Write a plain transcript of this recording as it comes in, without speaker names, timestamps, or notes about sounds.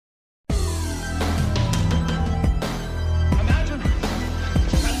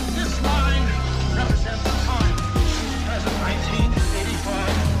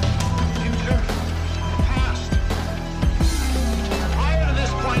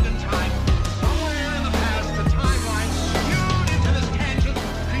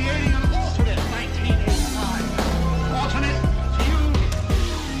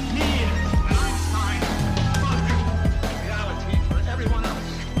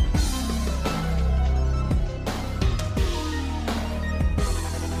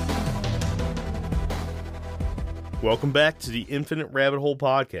Welcome back to the Infinite Rabbit Hole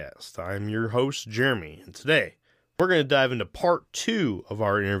Podcast. I'm your host, Jeremy, and today we're going to dive into part 2 of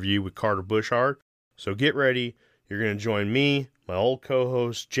our interview with Carter Buschardt. So get ready. You're going to join me, my old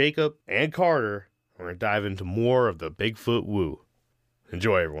co-hosts Jacob and Carter. We're going to dive into more of the Bigfoot woo.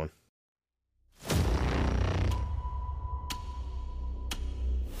 Enjoy, everyone.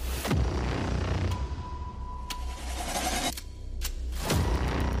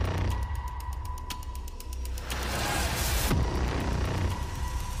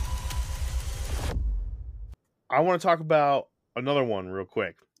 I want to talk about another one real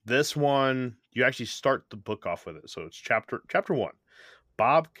quick. This one, you actually start the book off with it. So it's chapter 1,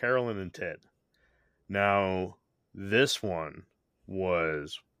 Bob, Carolyn, and Ted. Now, this one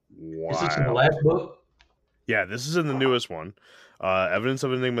was wild. Is this in the last book? Yeah, this is in the newest one. Evidence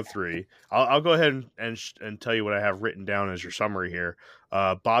of Enigma 3. I'll go ahead and tell you what I have written down as your summary here.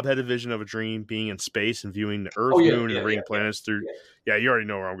 Bob had a vision of a dream being in space and viewing the Earth, moon, and ring planets through. Yeah, you already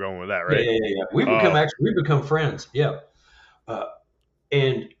know where I'm going with that, right? Yeah. We've become friends. Yeah.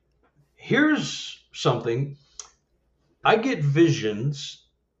 And here's something. I get visions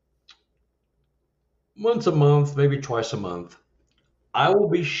once a month, maybe twice a month. I will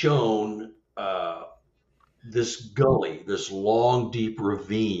be shown this gully, this long, deep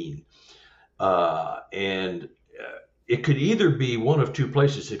ravine. And it could either be one of two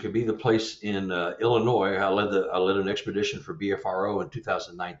places. It could be the place in Illinois. I led an expedition for BFRO in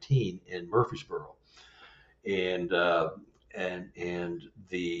 2019 in Murfreesboro. And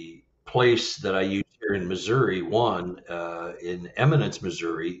the place that I use here in Missouri, in Eminence,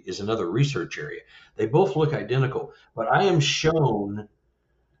 Missouri, is another research area. They both look identical, but I am shown.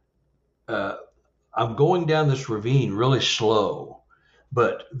 I'm going down this ravine really slow,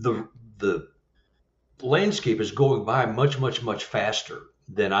 but the landscape is going by much faster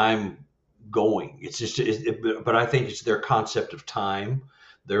than I'm going. It's just, but I think it's their concept of time.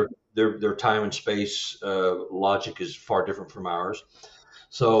 Their time and space logic is far different from ours.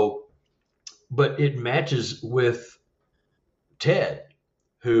 So, but it matches with Ted,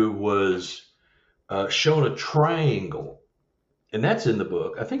 who was shown a triangle. And that's in the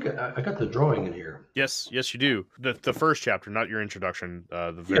book. I think I got the drawing in here. Yes, you do. The first chapter, not your introduction.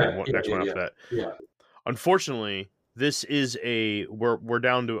 The next one after that. Yeah. Unfortunately, this is we're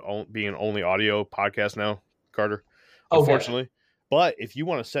down to being only audio podcast now, Carter. Unfortunately, but if you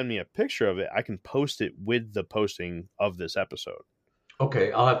want to send me a picture of it, I can post it with the posting of this episode.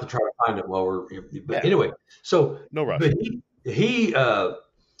 Okay, I'll have to try to find it while we're. But anyway, so no rush. But he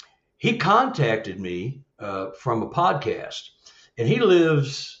contacted me from a podcast. And he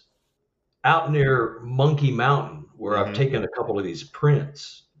lives out near Monkey Mountain, where I've taken a couple of these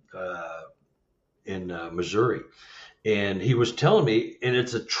prints in Missouri. And he was telling me, and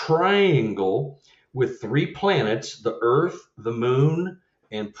it's a triangle with 3 planets, the Earth, the Moon,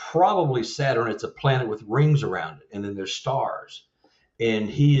 and probably Saturn. It's a planet with rings around it. And then there's stars. And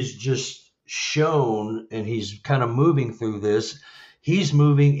he's just shown, and he's kind of moving through this. He's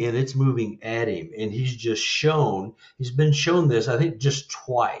moving and it's moving at him. And he's been shown this, I think, just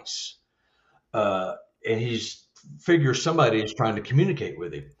twice. And figures somebody is trying to communicate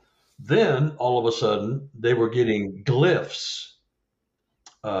with him. Then all of a sudden they were getting glyphs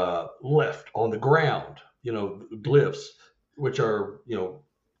left on the ground, glyphs, which are,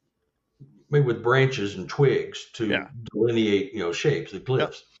 made with branches and twigs to delineate, shapes, the glyphs.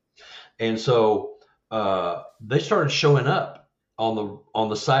 Yep. And so they started showing up on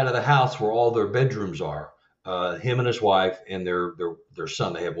the side of the house where all their bedrooms are, him and his wife and their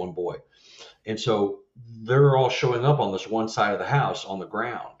son. They have one boy. And so they're all showing up on this one side of the house on the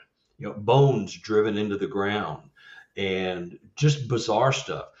ground, bones driven into the ground and just bizarre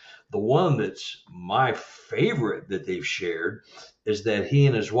stuff. The one that's my favorite that they've shared is that he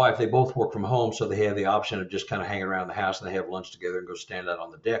and his wife, they both work from home. So they have the option of just kind of hanging around the house, and they have lunch together and go stand out on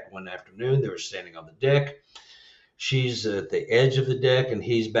the deck. One afternoon, they were standing on the deck. She's at the edge of the deck, and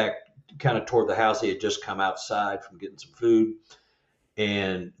he's back kind of toward the house. He had just come outside from getting some food,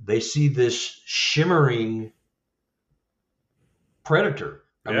 and they see this shimmering predator.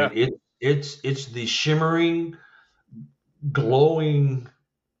 I mean, it's the shimmering, glowing,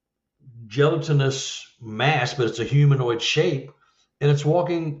 gelatinous mass, but it's a humanoid shape, and it's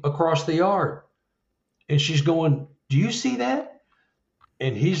walking across the yard. And she's going, "Do you see that?"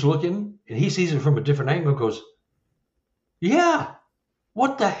 And he's looking, and he sees it from a different angle. Goes, "Yeah,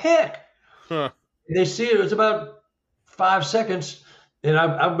 what the heck?" Huh. And they see it. It's about 5 seconds, and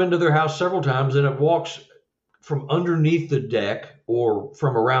I've been to their house several times, and it walks from underneath the deck or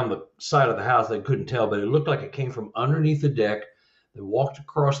from around the side of the house. They couldn't tell, but it looked like it came from underneath the deck. They walked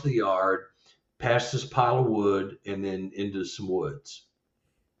across the yard, past this pile of wood, and then into some woods.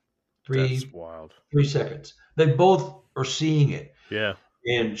 That's wild. 3 seconds. They both are seeing it. Yeah.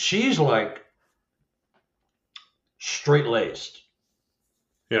 And she's like straight laced.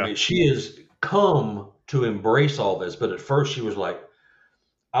 Yeah. I mean, she has come to embrace all this, but at first she was like,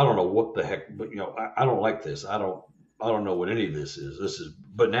 I don't know what the heck, but I don't like this. I don't know what any of this is.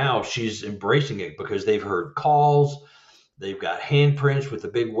 But now she's embracing it because they've heard calls. They've got handprints with the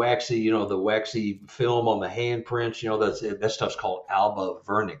big waxy, the waxy film on the handprints. That stuff's called alba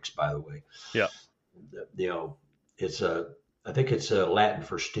vernix, by the way. Yeah. It's I think it's Latin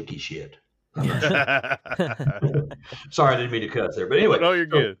for sticky shit. Sorry, I didn't mean to cut there. But anyway. No, you're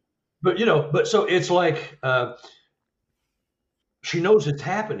good. But so it's like she knows it's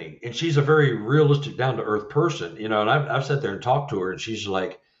happening, and she's a very realistic, down to earth person, and I've sat there and talked to her, and she's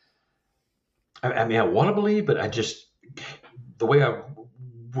like, I mean, I want to believe, but I just, the way I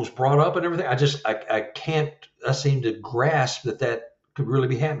was brought up and everything, I can't seem to grasp that could really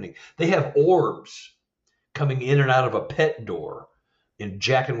be happening. They have orbs coming in and out of a pet door and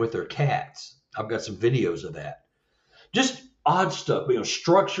jacking with their cats. I've got some videos of that. Just odd stuff,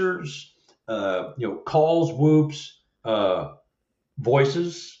 structures, calls, whoops,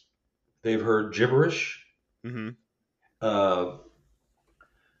 voices. They've heard gibberish. Mm-hmm.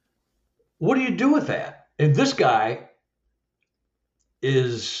 What do you do with that? And this guy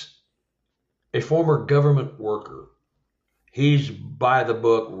is a former government worker. He's by the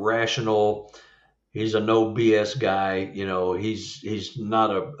book, rational. He's a no BS guy. He's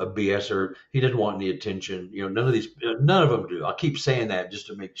not a BSer. He didn't want any attention. None of them do. I'll keep saying that just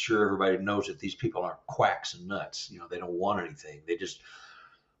to make sure everybody knows that these people aren't quacks and nuts. They don't want anything. They just,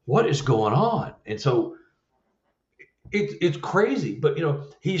 what is going on? And so it's crazy, but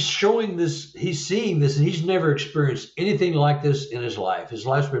he's showing this, he's seeing this, and he's never experienced anything like this in his life. His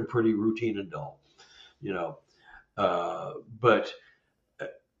life's been pretty routine and dull, but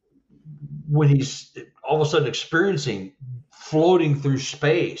when he's all of a sudden experiencing floating through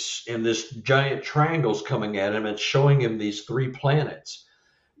space and this giant triangle's coming at him and showing him these 3 planets,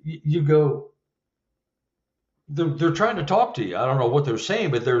 you go, they're trying to talk to you. I don't know what they're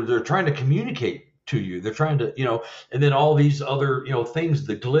saying, but they're trying to communicate to you. They're trying to, and then all these other, things,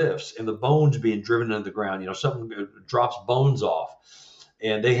 the glyphs and the bones being driven into the ground, something drops bones off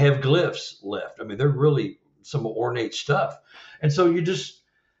and they have glyphs left. I mean, they're really some ornate stuff. And so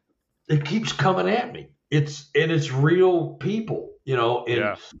it keeps coming at me. It's real people,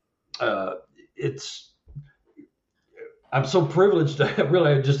 and I'm so privileged to have,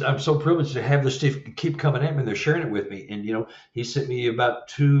 I'm so privileged to have this stuff keep coming at me, and they're sharing it with me. And, he sent me about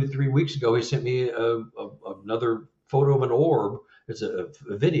 2-3 weeks ago, he sent me another photo of an orb. It's a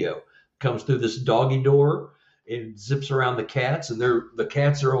video, comes through this doggy door and zips around the cats, and the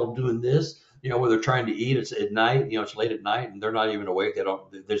cats are all doing this, where they're trying to eat. It's at night, it's late at night, and they're not even awake. They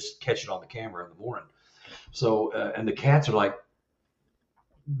just catch it on the camera in the morning. So, and the cats are like,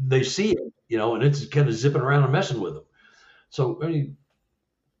 they see it, and it's kind of zipping around and messing with them. So, I mean,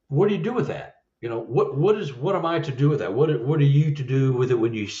 what do you do with that? What am I to do with that? What are you to do with it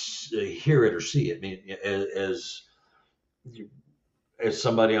when you hear it or see it? I mean, as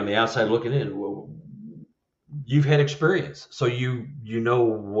somebody on the outside looking in, well, you've had experience, so you know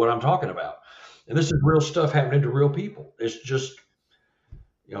what I'm talking about. And this is real stuff happening to real people. It's just,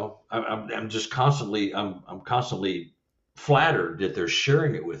 I'm just constantly, I'm constantly flattered that they're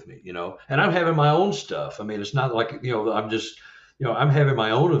sharing it with me, and I'm having my own stuff. I mean, it's not like, I'm just, I'm having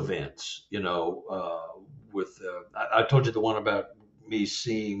my own events, with, I told you the one about me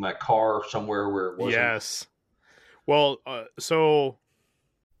seeing my car somewhere where it wasn't. Yes. Well, so.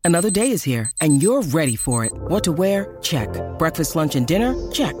 Another day is here and you're ready for it. What to wear? Check. Breakfast, lunch, and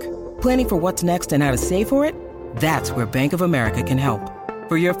dinner? Check. Planning for what's next and how to save for it? That's where Bank of America can help.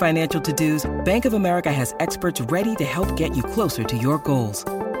 For your financial to-dos, Bank of America has experts ready to help get you closer to your goals.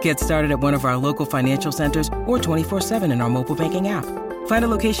 Get started at one of our local financial centers or 24/7 in our mobile banking app. Find a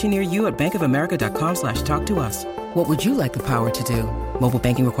location near you at bankofamerica.com/talktous. What would you like the power to do? Mobile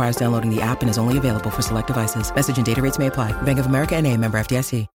banking requires downloading the app and is only available for select devices. Message and data rates may apply. Bank of America N.A., member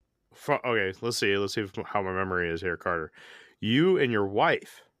FDIC. Okay, let's see how my memory is here, Carter. You and your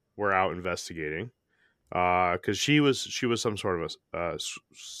wife were out investigating. Because she was some sort of a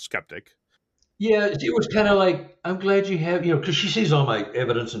skeptic. Yeah, it was kind of like, I'm glad you have, because she sees all my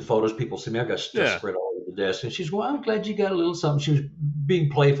evidence and photos. People see me. I've got stuff spread all over the desk. And she's, well, I'm glad you got a little something. She was being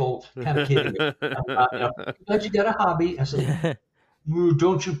playful, kind of kidding me. I'm glad you got a hobby. I said,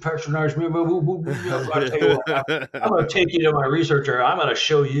 don't you patronize me. I tell you what, I'm going to take you to my researcher. I'm going to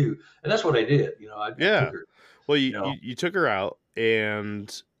show you. And that's what I did. I took her. Well, you took her out,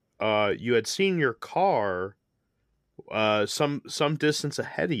 and you had seen your car some distance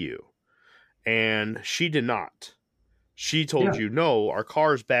ahead of you, and she did not. She told you, no, our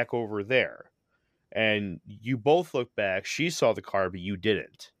car's back over there. And you both looked back. She saw the car, but you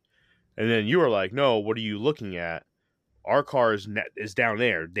didn't. And then you were like, no, what are you looking at? Our car is down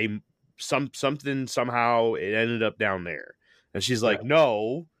there. Something somehow it ended up down there. And she's like,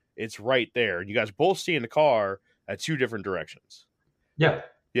 no, it's right there. And you guys both see in the car at two different directions. Yeah.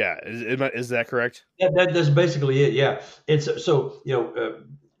 Yeah. Is that correct? Yeah, that's basically it. Yeah. It's so,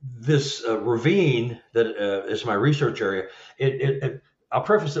 this ravine that is my research area. I'll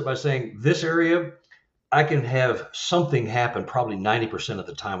preface it by saying this area, I can have something happen probably 90% of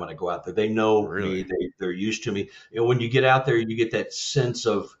the time when I go out there. They know me. They're used to me. When you get out there, you get that sense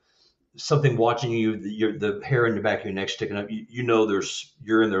of something watching you, the hair in the back of your neck sticking up.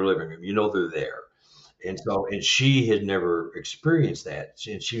 You're in their living room. You know they're there. And she had never experienced that.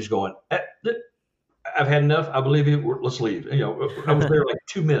 She was going, I've had enough. I believe you. Let's leave. I was there like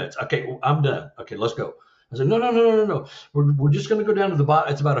 2 minutes. Okay, I'm done. Okay, let's go. I said, no. We're just going to go down to the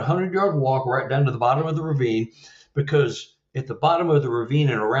bottom. It's about a 100-yard walk right down to the bottom of the ravine, because at the bottom of the ravine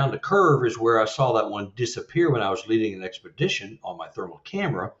and around the curve is where I saw that one disappear when I was leading an expedition on my thermal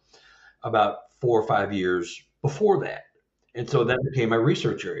camera about 4 or 5 years before that. And so that became my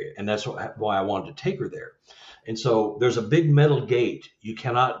research area, and that's why I wanted to take her there. And so there's a big metal gate. You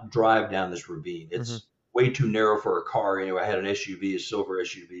cannot drive down this ravine. It's way too narrow for a car. Anyway, I had an SUV, a silver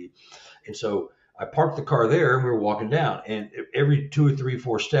SUV. And so I parked the car there, and we were walking down. And every 2 or 3,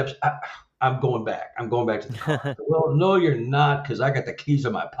 4 steps, I'm going back. I'm going back to the car. Said, well, no, you're not, because I got the keys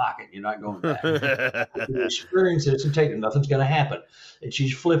in my pocket. You're not going back. The experience is to take it. Nothing's going to happen. And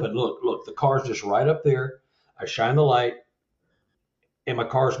she's flipping. Look, the car's just right up there. I shine the light, and my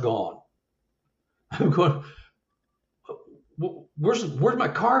car's gone. I'm going, where's my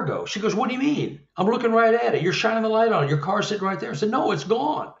car go? She goes, what do you mean? I'm looking right at it. You're shining the light on it. Your car's sitting right there. I said, no, it's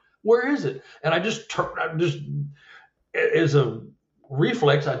gone. Where is it? And I just as a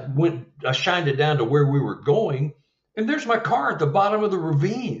reflex, I shined it down to where we were going, and there's my car at the bottom of the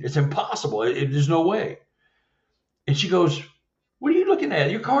ravine. It's impossible. There's no way. And she goes, what are you looking at?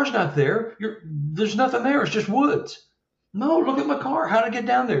 Your car's not there. There's nothing there. It's just woods. No, look at my car. How to get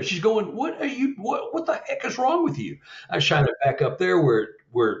down there? She's going, what the heck is wrong with you? I shine it back up there where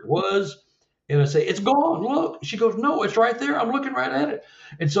it was, and I say, it's gone. Look. She goes, no, it's right there. I'm looking right at it.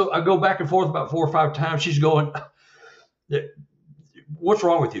 And so I go back and forth about 4 or 5 times. She's going, what's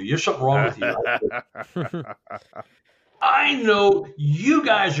wrong with you? There's something wrong with you. I know you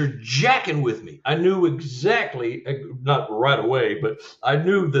guys are jacking with me. I knew exactly, not right away, but I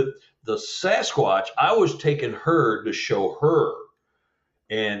knew that the Sasquatch, I was taking her to show her,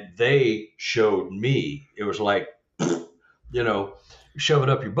 and they showed me. It was like, shove it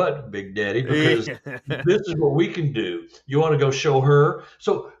up your butt, Big Daddy, because this is what we can do. You want to go show her?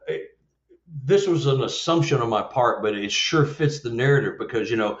 So this was an assumption on my part, but it sure fits the narrative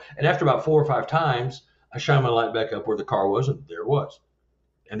because, and after about 4 or 5 times, I shine my light back up where the car was, and there it was.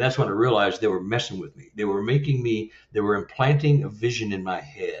 And that's when I realized they were messing with me. They were implanting a vision in my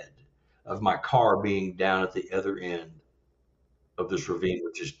head of my car being down at the other end of this ravine,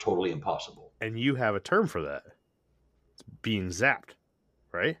 which is totally impossible. And you have a term for that. It's being zapped,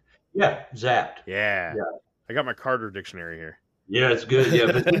 right? Yeah, zapped. Yeah. I got my Carter dictionary here. Yeah, it's good. Yeah,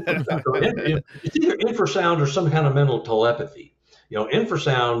 but it's either infrasound or some kind of mental telepathy.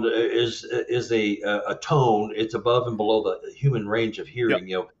 Infrasound is a tone. It's above and below the human range of hearing.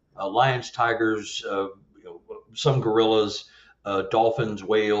 Yep. Lions, tigers, some gorillas, dolphins,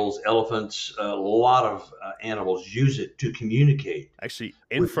 whales, elephants, a lot of animals use it to communicate. Actually,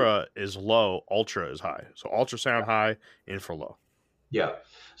 infra is low, ultra is high. So ultrasound high, infra low. Yeah.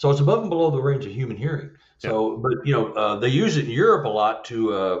 So it's above and below the range of human hearing. So, but they use it in Europe a lot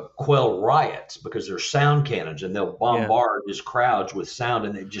to quell riots because they're sound cannons, and they'll bombard these crowds with sound,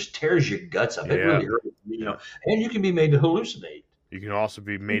 and it just tears your guts up. It really hurts, And you can be made to hallucinate. You can also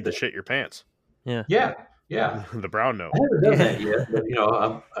be made to shit your pants. Yeah. The brown note. I haven't done that yet,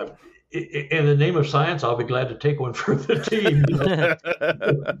 but in the name of science, I'll be glad to take one for the team. If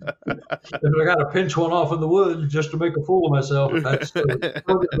I got to pinch one off in the woods just to make a fool of myself, if that's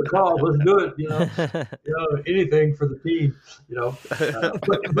the call, was good. Anything for the team. But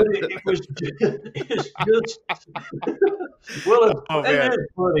it was it's just. Well, that is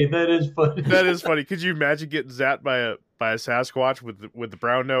funny. That is funny. Could you imagine getting zapped by by a Sasquatch with the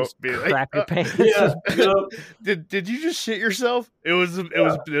brown note. Being crap your pants. Yeah. Did you just shit yourself? It was a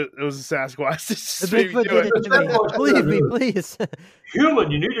Sasquatch. The Bigfoot did it to me. Believe me, please.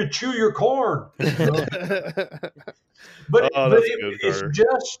 Human, you need to chew your corn. But it's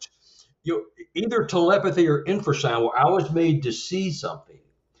just either telepathy or infrasound where I was made to see something.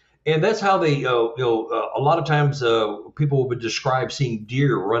 And that's how they, a lot of times people would describe seeing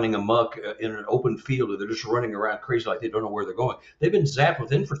deer running amok in an open field, or they're just running around crazy like they don't know where they're going. They've been zapped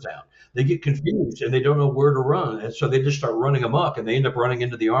with infrasound. They get confused and they don't know where to run. And so they just start running amok, and they end up running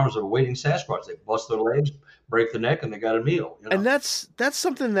into the arms of a waiting Sasquatch. They bust their legs, break the neck, and they got a meal. And that's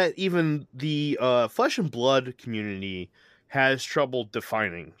something that even the flesh and blood community has trouble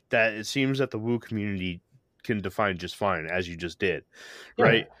defining, that it seems that the woo community can define just fine, as you just did,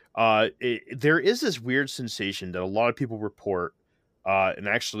 right? There is this weird sensation that a lot of people report, and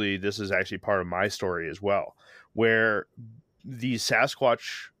actually this is actually part of my story as well, where these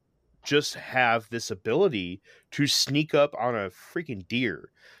Sasquatch just have this ability to sneak up on a freaking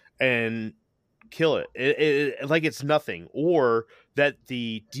deer and kill it, like it's nothing, or that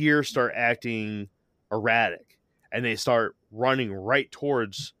the deer start acting erratic and they start running right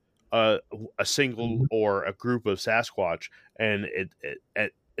towards a single or a group of Sasquatch, and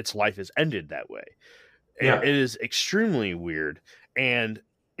its life is ended that way. Yeah. It is extremely weird, and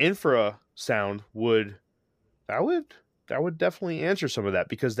infrasound would definitely answer some of that,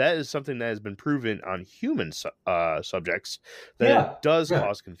 because that is something that has been proven on human subjects that it does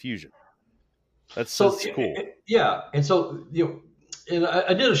cause confusion. That's cool. Yeah, and so and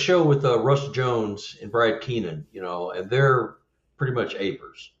I did a show with Russ Jones and Brad Keenan, and they're pretty much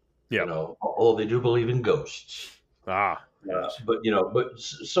apers. Yeah. Although they do believe in ghosts. Yes.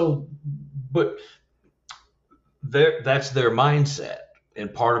 That's their mindset,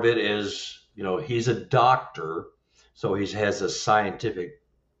 and part of it is, he's a doctor, so he has a scientific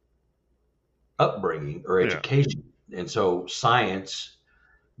upbringing or education, and so science,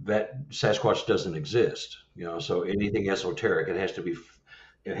 that Sasquatch doesn't exist. So anything esoteric, it has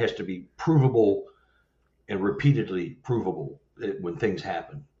to be provable and repeatedly provable when things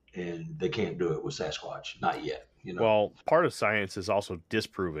happen. And they can't do it with Sasquatch, not yet. Well, part of science is also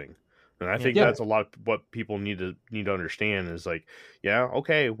disproving, and I think that's a lot of what people need to understand is like,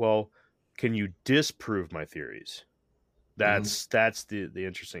 okay, well, can you disprove my theories? That's the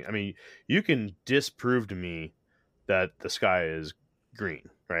interesting. I mean, you can disprove to me that the sky is green,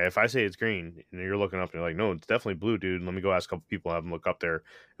 right? If I say it's green and you're looking up and you're like, no, it's definitely blue, dude. Let me go ask a couple people, have them look up there,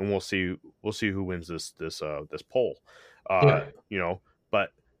 and we'll see who wins this poll. But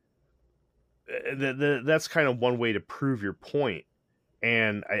that's kind of one way to prove your point.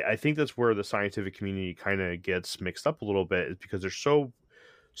 And I think that's where the scientific community kind of gets mixed up a little bit, is because they're so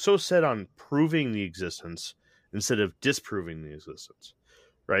set on proving the existence instead of disproving the existence,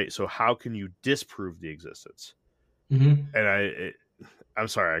 right? So how can you disprove the existence? And I'm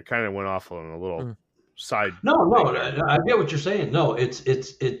sorry, I kind of went off on a little side. No, I get what you're saying. No, it's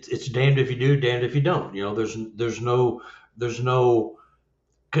damned if you do, damned if you don't. There's no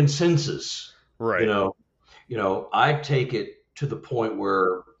consensus. Right. I take it to the point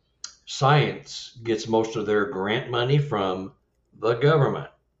where science gets most of their grant money from the government.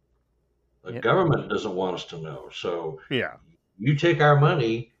 The government doesn't want us to know. So you take our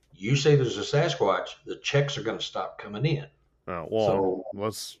money, you say there's a Sasquatch, the checks are going to stop coming in. That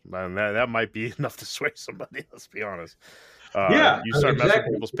might be enough to sway somebody. Let's be honest. You start messing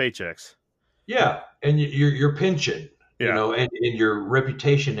with people's paychecks. Yeah, and your pension. And your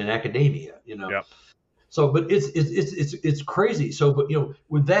reputation in academia, So, but it's crazy. So, but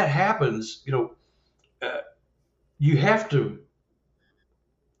when that happens, you have to.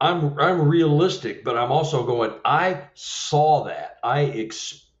 I'm realistic, but I'm also going. I saw that. I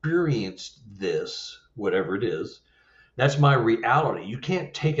experienced this, whatever it is. That's my reality. You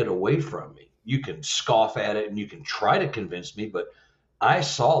can't take it away from me. You can scoff at it and you can try to convince me, but I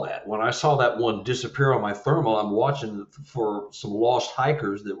saw that. When I saw that one disappear on my thermal, I'm watching for some lost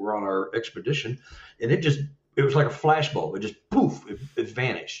hikers that were on our expedition, and it was like a flashbulb. It just poof, it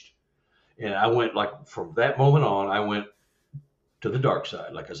vanished. And I went, like, from that moment on, I went to the dark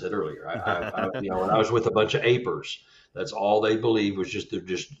side, like I said earlier. And I was with a bunch of apers. That's all they believe was they're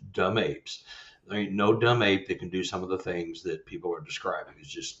just dumb apes. There ain't no dumb ape that can do some of the things that people are describing. It's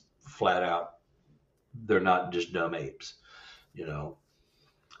just flat out, they're not just dumb apes,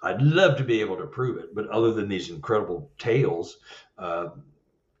 I'd love to be able to prove it, but other than these incredible tales, I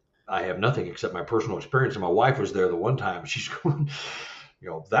have nothing except my personal experience. And my wife was there the one time. She's going,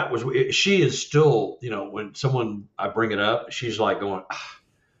 she is still, when I bring it up, she's like going,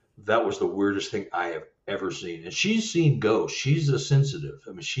 that was the weirdest thing I have ever seen. And she's seen ghosts. She's a sensitive.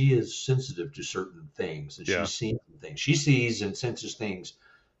 I mean, she is sensitive to certain things, and she's seen things. She sees and senses things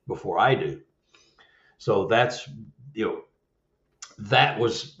before I do. So that's, that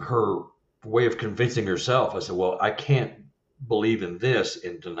was her way of convincing herself. I said, well, I can't believe in this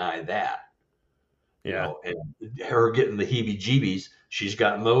and deny that. And her getting the heebie-jeebies, she's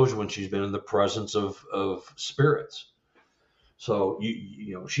gotten those when she's been in the presence of spirits. So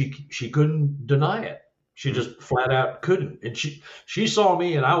she couldn't deny it. She just flat out couldn't. And she saw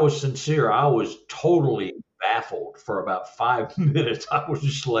me, and I was sincere. I was totally baffled for about 5 minutes. I was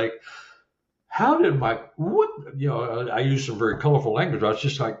just like, how did I used some very colorful language. I was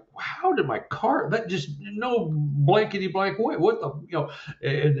just like, how did my car, that just no blankety blank way. What the,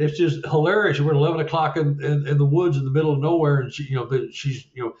 and it's just hilarious. We're at 11 o'clock in the woods in the middle of nowhere. And she's,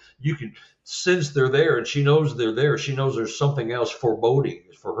 you can sense they're there, and she knows they're there. She knows there's something else foreboding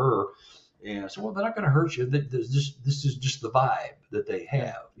for her. And I said, well, they're not going to hurt you. This is just the vibe that they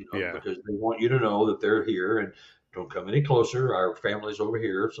have, because they want you to know that they're here and don't come any closer. Our family's over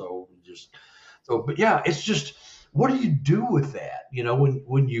here. But yeah, it's just, what do you do with that?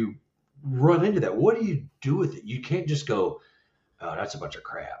 When you run into that, what do you do with it? You can't just go, oh, that's a bunch of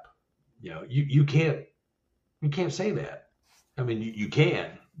crap. You can't say that. I mean, you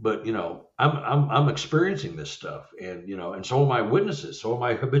can, but I'm experiencing this stuff, and and so are my witnesses, so are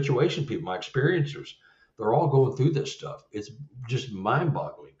my habituation people, my experiencers. They're all going through this stuff. It's just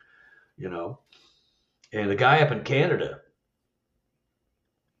mind-boggling, And the guy up in Canada,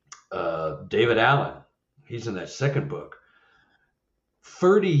 David Allen, he's in that second book.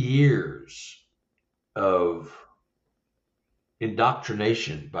 30 years of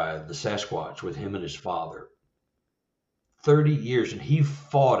indoctrination by the Sasquatch with him and his father. 30 years, and he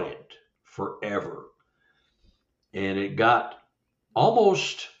fought it forever. And it got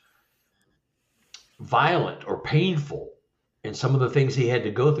almost violent or painful in some of the things he had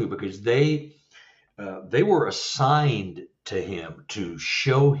to go through, because they were assigned to him to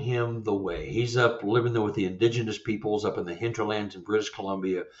show him the way. He's up living there with the indigenous peoples up in the hinterlands in British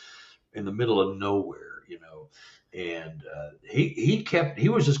Columbia, in the middle of nowhere, and he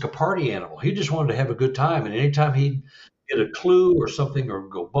was just a party animal. He just wanted to have a good time. And anytime he'd get a clue or something or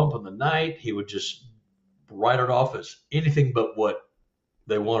go bump in the night, he would just write it off as anything but what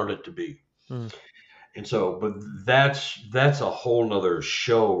they wanted it to be. And so, but that's a whole nother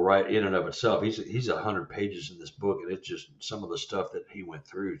show right in and of itself. He's 100 pages in this book, and it's just some of the stuff that he went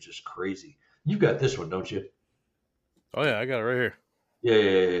through is just crazy. You've got this one, don't you? Oh yeah, I got it right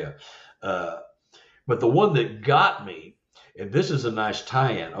here. Yeah. But the one that got me, and this is a nice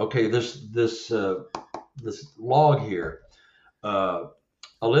tie-in. Okay, this log here. I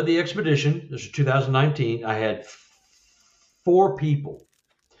led the expedition. This is 2019. I had 4 people.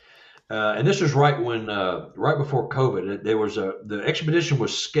 And this was right before COVID. The expedition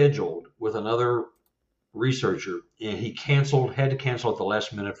was scheduled with another researcher, and he had to cancel at the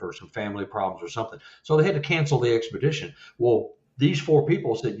last minute for some family problems or something. So they had to cancel the expedition. Well, these 4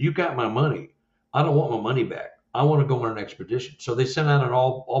 people said, "You got my money. I don't want my money back. I want to go on an expedition." So they sent out an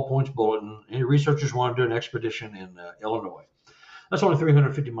all points bulletin. Any researchers want to do an expedition in Illinois? That's only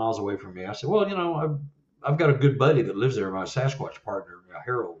 350 miles away from me. I said, well, I've got a good buddy that lives there, my Sasquatch partner,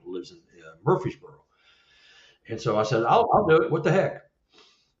 Harold, lives in Murfreesboro. And so I said, I'll do it. What the heck?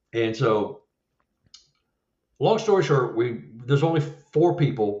 And so, long story short, there's only 4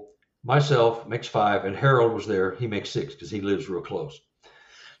 people. Myself makes 5, and Harold was there. He makes 6 because he lives real close.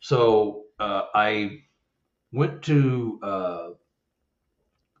 So I went to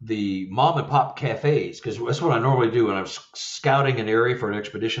the mom and pop cafes, because that's what I normally do when I'm scouting an area for an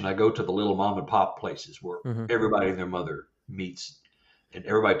expedition. I go to the little mom and pop places where everybody and their mother meets, and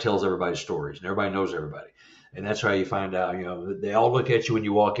everybody tells everybody's stories, and everybody knows everybody. And that's how you find out, they all look at you when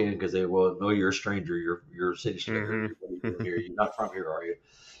you walk in, because they will know you're a stranger. You're a city stranger. You're not from here, are you?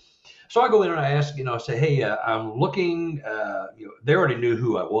 So I go in and I ask, I say, hey, I'm looking, they already knew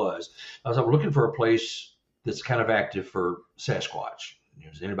who I was. I'm looking for a place that's kind of active for Sasquatch.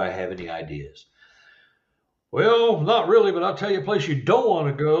 Does anybody have any ideas? Well, not really, but I'll tell you a place you don't want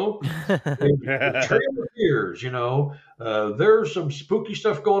to go. The Trail of Tears, there's some spooky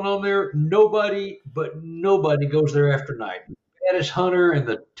stuff going on there. Nobody goes there after night. The baddest hunter in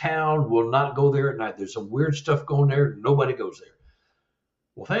the town will not go there at night. There's some weird stuff going there. Nobody goes there.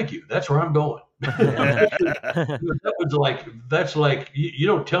 Well, thank you. That's where I'm going. That's like, you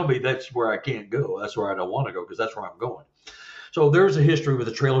don't tell me that's where I can't go. That's where I don't want to go, because that's where I'm going. So there's a history with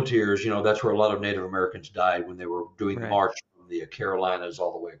the Trail of Tears. That's where a lot of Native Americans died when they were doing the march from the Carolinas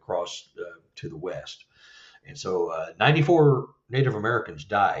all the way across to the west. And so 94 Native Americans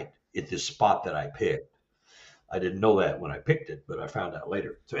died at this spot that I picked. I didn't know that when I picked it, but I found out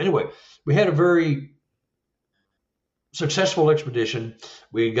later. So anyway, we had a very successful expedition.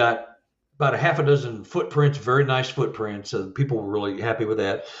 We got about a half a dozen footprints, very nice footprints. People were really happy with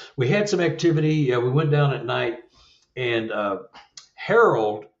that. We had some activity. We went down at night, and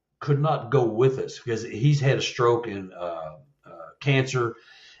Harold could not go with us because he's had a stroke and cancer,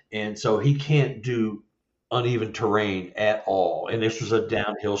 and so he can't do uneven terrain at all. And this was a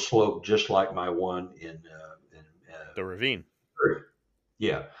downhill slope, just like my one in the ravine.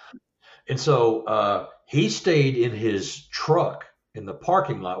 Yeah. And so he stayed in his truck in the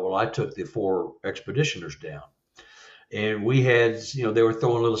parking lot while I took the 4 expeditioners down. And we had, they were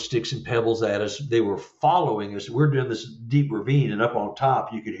throwing little sticks and pebbles at us. They were following us. We're doing this deep ravine, and up on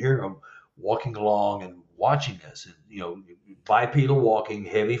top, you could hear them walking along and watching us. And, bipedal walking,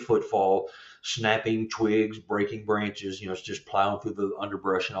 heavy footfall, snapping twigs, breaking branches. It's just plowing through the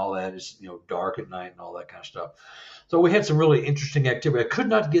underbrush and all that. It's, dark at night and all that kind of stuff. So we had some really interesting activity. I could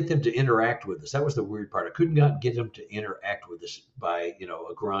not get them to interact with us. That was the weird part. I could not get them to interact with us by,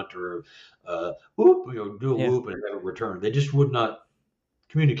 a grunt or whoop, do a whoop and have it return. They just would not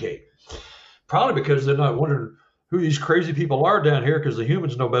communicate. Probably because they're not wondering who these crazy people are down here, because the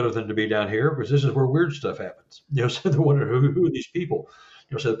humans know better than to be down here, because this is where weird stuff happens. So they're wondering who are these people.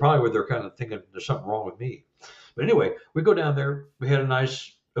 So probably they're kind of thinking there's something wrong with me. But anyway, we go down there. We had a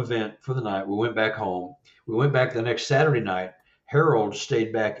nice event for the night. We went back home. We went back the next Saturday night. Harold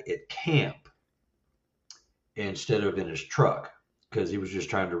stayed back at camp instead of in his truck because he was just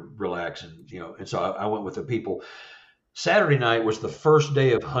trying to relax. And so I went with the people. Saturday night was the first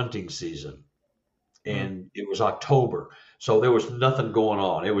day of hunting season, and it was October. So there was nothing going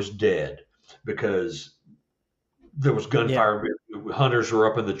on. It was dead because there was gunfire. Yeah. Hunters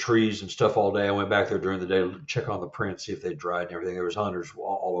were up in the trees and stuff all day. I went back there during the day to check on the prints, see if they dried and everything. There was hunters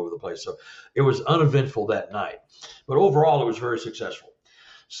all over the place. So it was uneventful that night. But overall, it was very successful.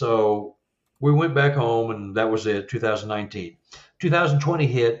 So we went back home, and that was it, 2019. 2020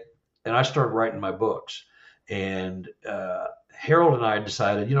 hit, and I started writing my books. And Harold and I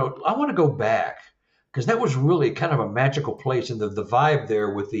decided, I want to go back because that was really kind of a magical place. And the vibe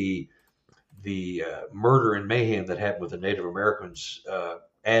there with the murder and mayhem that happened with the Native Americans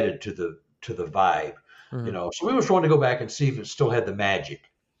added to the vibe, So we were trying to go back and see if it still had the magic,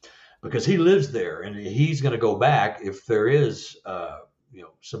 because he lives there and he's going to go back if there is,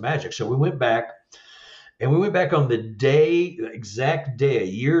 some magic. So we went back, and we went back on the exact day, a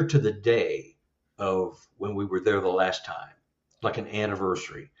year to the day of when we were there the last time, like an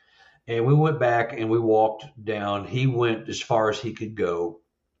anniversary. And we went back and we walked down. He went as far as he could go.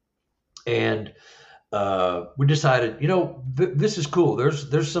 And we decided, this is cool.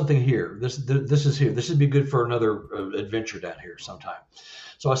 There's something here. This is here. This would be good for another adventure down here sometime.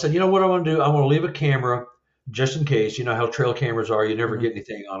 So I said, what I want to do? I want to leave a camera just in case. You know how trail cameras are. You never get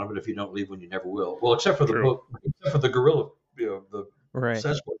anything on them, but if you don't leave one, you never will. Well, except for the book, except for the gorilla, the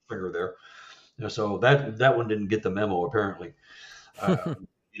Sasquatch finger there. So that one didn't get the memo apparently.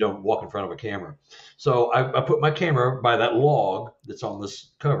 You don't walk in front of a camera. So I put my camera by that log that's on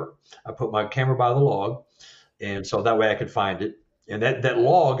this cover. I put my camera by the log, and so that way I could find it. And that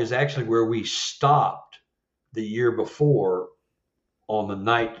log is actually where we stopped the year before on the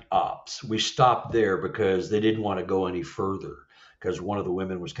night ops. We stopped there because they didn't want to go any further, because one of the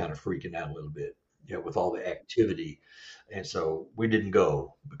women was kind of freaking out a little bit, with all the activity. And so we didn't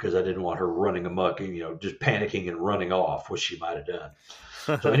go because I didn't want her running amok and, just panicking and running off, which she might have done.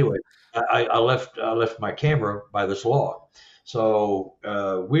 So anyway, I left my camera by this log. So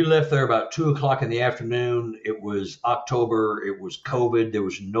we left there about 2:00 in the afternoon. It was October. It was COVID. There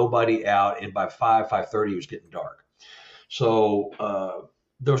was nobody out. And by 5:30, it was getting dark. So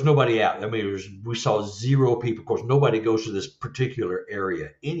there was nobody out. I mean, we saw 0 people. Of course, nobody goes to this particular area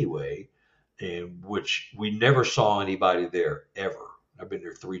anyway, in which we never saw anybody there ever. I've been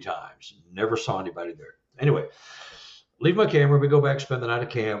there 3 times. Never saw anybody there. Anyway, leave my camera. We go back, spend the night at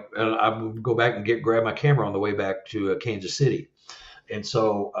camp, and I go back and grab my camera on the way back to Kansas City. And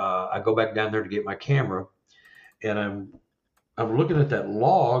so I go back down there to get my camera, and I'm looking at that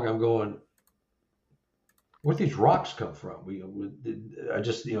log. I'm going, where'd these rocks come from? I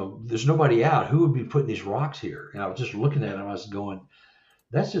just, there's nobody out. Who would be putting these rocks here? And I was just looking at them. I was going,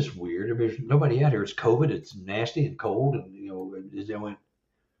 that's just weird. I mean, there's nobody out here. It's COVID. It's nasty and cold. And, I went,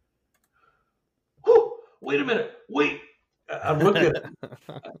 whoo, wait a minute. Wait. I'm looking at it.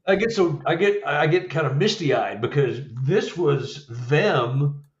 I get kind of misty eyed because this was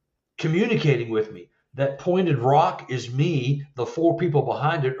them communicating with me. That pointed rock is me. The 4 people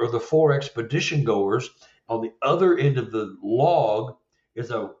behind it are the 4 expedition goers On the other end of the log is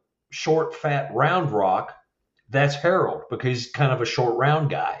a short, fat, round rock. That's Harold, because he's kind of a short, round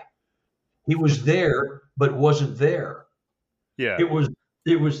guy. He was there, but wasn't there. Yeah. It was,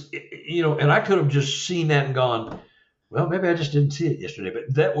 and I could have just seen that and gone, well, maybe I just didn't see it yesterday,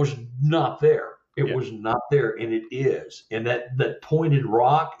 but that was not there. It was not there, and it is. And that pointed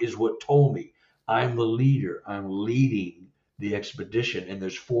rock is what told me I'm the leader. I'm leading the expedition, and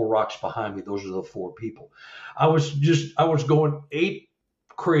there's 4 rocks behind me. Those are the 4 people. I was going ape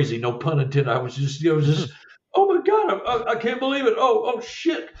crazy, no pun intended. I was just, oh my God, I can't believe it. Oh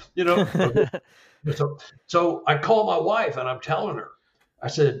shit, So I call my wife and I'm telling her, I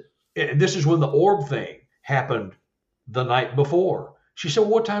said, and this is when the orb thing happened the night before. She said,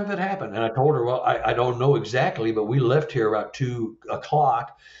 well, what time did that happen? And I told her, well, I don't know exactly, but we left here about 2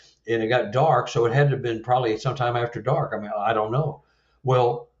 o'clock and it got dark. So it had to have been probably sometime after dark. I mean, I don't know.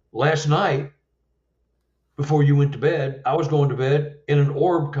 Well, last night, before you went to bed, I was going to bed and an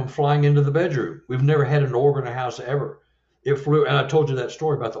orb come flying into the bedroom. We've never had an orb in a house ever. It flew, and I told you that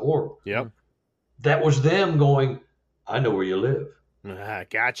story about the orb. Yep. That was them going, I know where you live.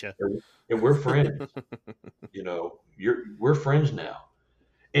 Gotcha. And we're friends. We're friends now.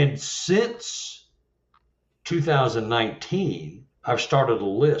 And since 2019, I've started a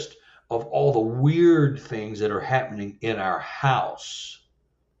list of all the weird things that are happening in our house.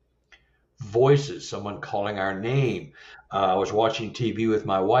 Voices, someone calling our name. I was watching TV with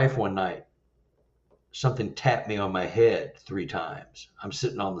my wife one night. Something tapped me on my head 3 times. I'm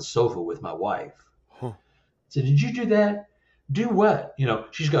sitting on the sofa with my wife. I said, did you do that? Do what?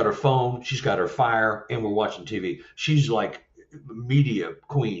 She's got her phone, she's got her fire, and we're watching TV. She's like media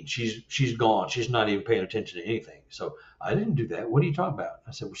queen. She's gone. She's not even paying attention to anything. So I didn't do that. What are you talking about?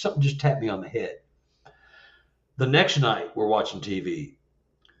 I said, well, something just tapped me on the head. The next night we're watching TV.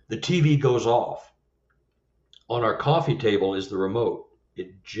 The TV goes off. On our coffee table is the remote.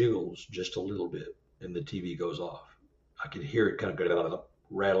 It jiggles just a little bit and the TV goes off. I could hear it kind of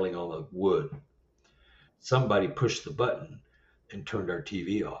rattling on the wood. Somebody pushed the button and turned our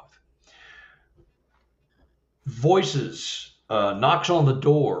TV off. Voices, knocks on the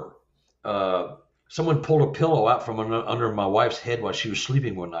door. Someone pulled a pillow out from under my wife's head while she was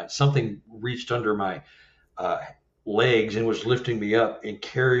sleeping one night. Something reached under my legs and was lifting me up and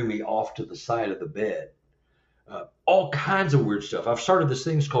carrying me off to the side of the bed. All kinds of weird stuff. I've started this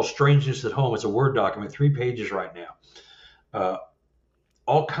thing called Strangeness at Home. It's a Word document, 3 pages right now.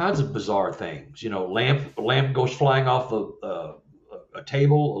 All kinds of bizarre things. Lamp goes flying off a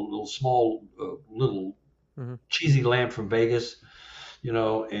table, a little small, cheesy lamp from Vegas,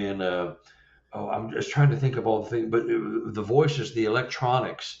 and I'm just trying to think of all the things, but the voices, the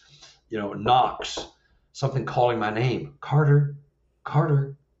electronics, knocks, something calling my name, Carter,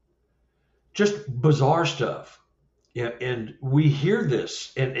 just bizarre stuff. Yeah, and we hear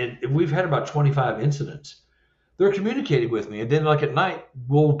this, and we've had about 25 incidents. They're communicating with me, and then like at night,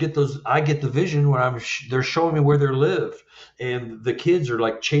 we'll get those. I get the vision where they're showing me where they live, and the kids are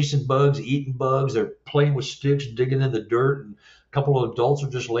like chasing bugs, eating bugs. They're playing with sticks, digging in the dirt, and a couple of adults are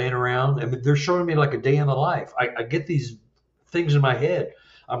just laying around. I mean, they're showing me like a day in the life. I get these things in my head.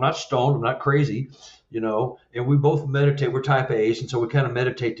 I'm not stoned. I'm not crazy, And we both meditate. We're type A's, and so we kind of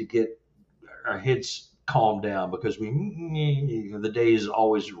meditate to get our heads calm down because the day is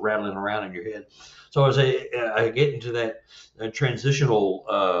always rattling around in your head. So as I get into that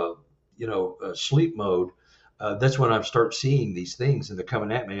transitional, sleep mode, that's when I start seeing these things and they're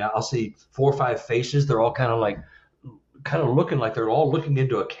coming at me. I'll see 4 or 5 faces. They're all kind of looking like they're all looking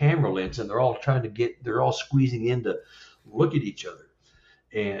into a camera lens and they're all squeezing in to look at each other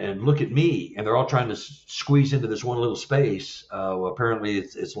and look at me, and they're all trying to squeeze into this one little space. Apparently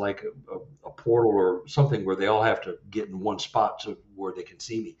it's like a portal or something where they all have to get in one spot to where they can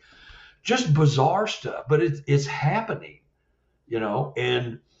see me. Just bizarre stuff, but it's happening,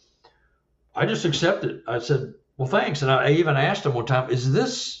 and I just accepted. I said, well, thanks. And I even asked them one time,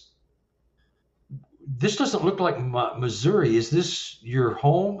 this doesn't look like Missouri. Is this your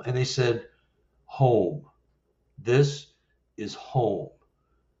home? And they said, home. This is home.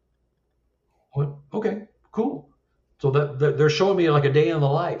 What? Okay, cool. So that they're showing me like a day in the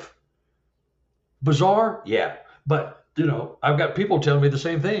life. Bizarre? Yeah. But, I've got people telling me the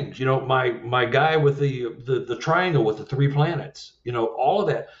same things. My guy with the triangle with the 3 planets, all of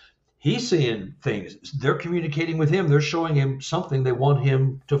that. He's seeing things. They're communicating with him. They're showing him something they want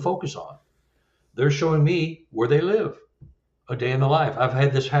him to focus on. They're showing me where they live. A day in the life. I've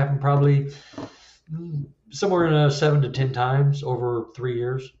had this happen probably somewhere in 7 to 10 times over 3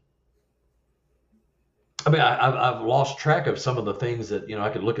 years. I mean, I've lost track of some of the things that, I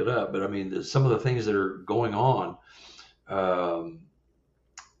could look it up, but I mean, some of the things that are going on, um,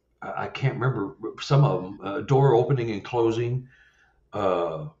 I can't remember some of them. Door opening and closing,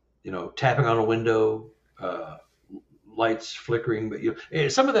 tapping on a window, lights flickering.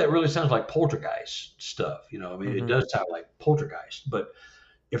 But some of that really sounds like poltergeist stuff. I mean, it does sound like poltergeist. But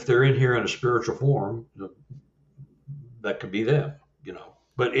if they're in here in a spiritual form, that could be them.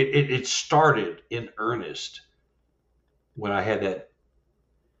 But it started in earnest when I had that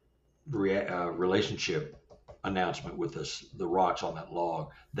relationship announcement with the rocks on that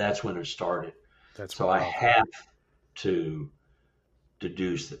log. That's when it started. That's so wild. I have to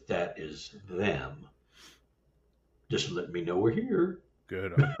deduce that is them. Just let me know we're here.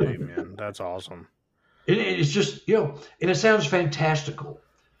 Good update, man. That's awesome. It's just, and it sounds fantastical,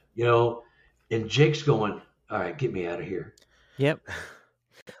 and Jake's going, all right, get me out of here. Yep.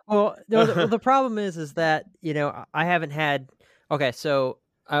 Well, no, the problem is that, I haven't had, okay, so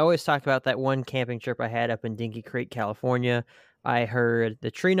I always talk about that one camping trip I had up in Dinky Creek, California. I heard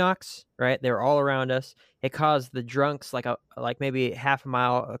the tree knocks, right? They were all around us. It caused the drunks like maybe half a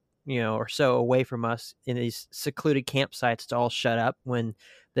mile, or so away from us in these secluded campsites to all shut up when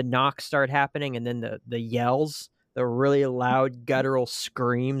the knocks start happening, and then the yells, the really loud guttural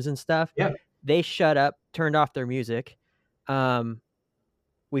screams and stuff. Yeah. They shut up, turned off their music.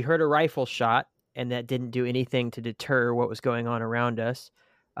 We heard a rifle shot, and that didn't do anything to deter what was going on around us.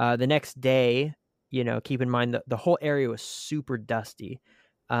 The next day, keep in mind the whole area was super dusty.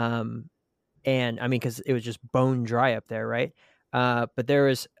 And I mean, because it was just bone dry up there, right? But there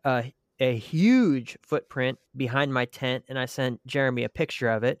was a huge footprint behind my tent, and I sent Jeremy a picture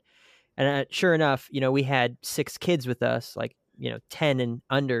of it. And sure enough, we had 6 kids with us, like, 10 and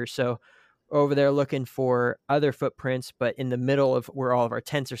under. So over there looking for other footprints, but in the middle of where all of our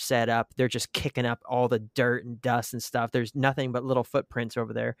tents are set up, they're just kicking up all the dirt and dust and stuff. There's nothing but little footprints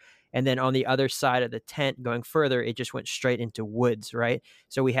over there. And then on the other side of the tent going further, it just went straight into woods, right?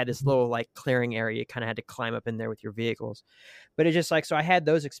 So we had this little like clearing area. You kind of had to climb up in there with your vehicles. But it just so I had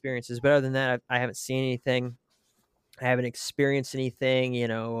those experiences. But other than that, I haven't seen anything. I haven't experienced anything,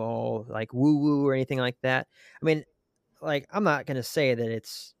 like woo-woo or anything like that. I mean, like, I'm not going to say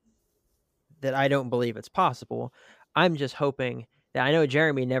that I don't believe it's possible. I'm just hoping that, I know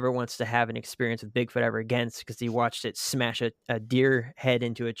Jeremy never wants to have an experience with Bigfoot ever again because he watched it smash a deer head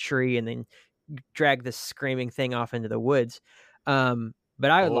into a tree and then drag this screaming thing off into the woods. But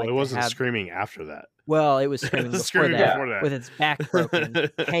I would like it wasn't to have... screaming after that. Well, it was screaming before that, with its back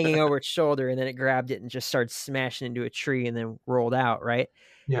broken, hanging over its shoulder, and then it grabbed it and just started smashing into a tree and then rolled out, right?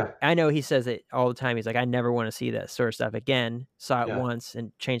 Yeah. I know he says it all the time. He's like, I never want to see that sort of stuff again. Saw it once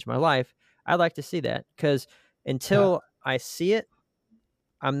and changed my life. I'd like to see that, because until I see it,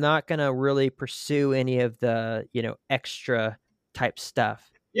 I'm not going to really pursue any of the, extra type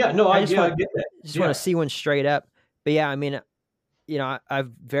stuff. Yeah, no, I get that. Just want to see one straight up. But yeah, I mean,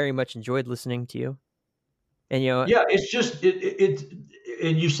 I've very much enjoyed listening to you. And, yeah, it's just,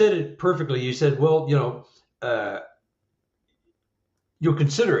 and you said it perfectly. You said, well, you'll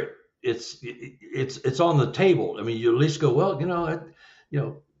consider it. It's on the table. I mean, you at least go, well,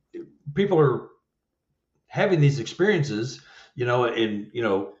 people are having these experiences, and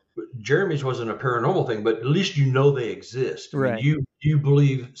Jeremy's wasn't a paranormal thing, but at least they exist. Right. I mean, you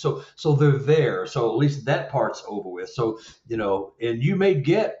believe so they're there. So at least that part's over with. So and you may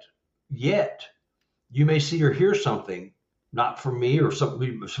you may see or hear something, not from me or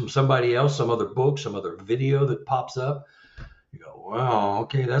from somebody else, some other book, some other video that pops up. You go, wow,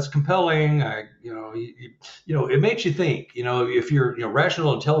 okay, that's compelling. It makes you think. If you're a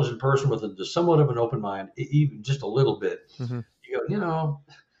rational, intelligent person with somewhat of an open mind, even just a little bit, you go,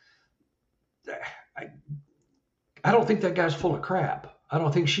 I don't think that guy's full of crap. I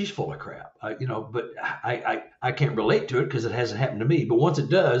don't think she's full of crap. But I can't relate to it because it hasn't happened to me. But once it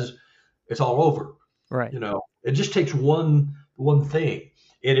does, it's all over. Right. It just takes one thing,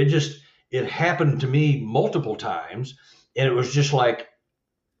 and it happened to me multiple times. And it was just like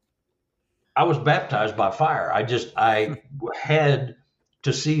I was baptized by fire. I had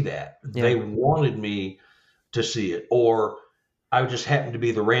to see that. Yeah. They wanted me to see it, or I just happened to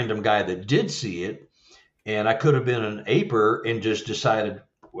be the random guy that did see it. And I could have been an aper and just decided,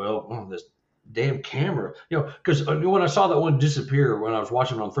 well, this damn camera, because when I saw that one disappear when I was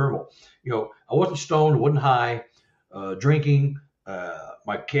watching it on thermal, I wasn't stoned, wasn't high, drinking.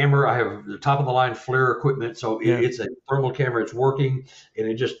 My camera, I have the top of the line flare equipment, so it's a thermal camera. It's working, and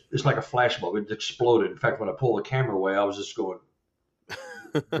it's like a flashbulb. It exploded. In fact, when I pulled the camera away, I was just going,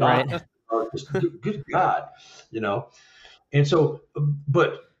 right, good God, And so,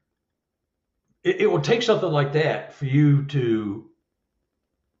 but it will take something like that for you to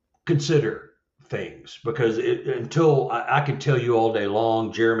consider things, because until I can tell you all day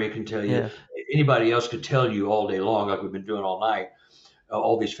long, Jeremy can tell you, Yeah. anybody else could tell you all day long, like we've been doing all night,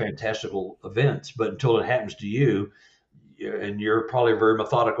 all these fantastical events. But until it happens to you, and you're probably a very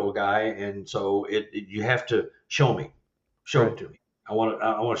methodical guy, and so you have to show Right. it to me. I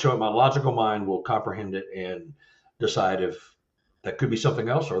want to show it. My logical mind will comprehend it and decide if that could be something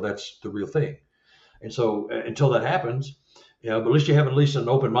else or that's the real thing. And so until that happens, but at least you have at least an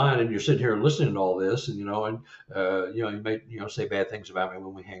open mind, and you're sitting here listening to all this, and you may say bad things about me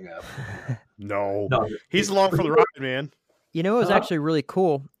when we hang up. No, No, he's along for the ride, man. You know what was actually really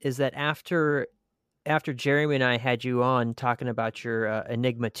cool is that after Jeremy and I had you on talking about your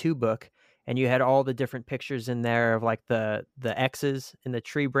Enigma 2 book, and you had all the different pictures in there of like the X's and the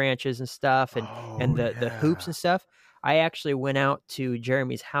tree branches and stuff, and the hoops and stuff. I actually went out to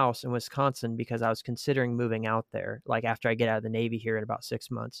Jeremy's house in Wisconsin because I was considering moving out there, like after I get out of the Navy here in about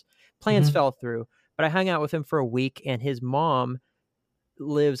 6 months. Plans fell through, but I hung out with him for a week, and his mom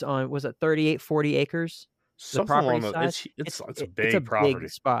lives on, was it 38, 40 acres? The Something property along size. it's a big property. Big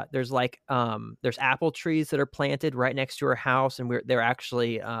spot. There's like there's apple trees that are planted right next to her house, and they're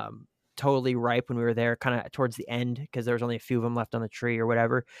actually totally ripe when we were there, kind of towards the end, because there was only a few of them left on the tree or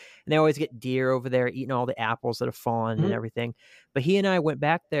whatever. And they always get deer over there eating all the apples that have fallen and everything. But he and I went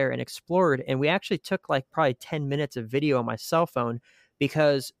back there and explored, and we actually took like probably 10 minutes of video on my cell phone,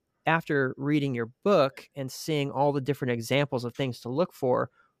 because after reading your book and seeing all the different examples of things to look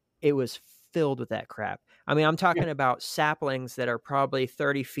for, it was filled with that crap. I mean, I'm talking about saplings that are probably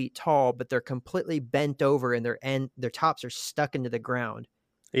 30 feet tall, but they're completely bent over and their tops are stuck into the ground.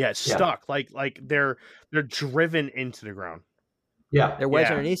 Yeah, it's stuck. Like they're driven into the ground. Yeah. They're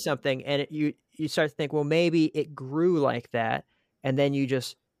wedged underneath something, and you start to think, well, maybe it grew like that, and then you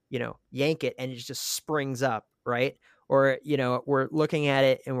just, yank it and it just springs up, right? Or, we're looking at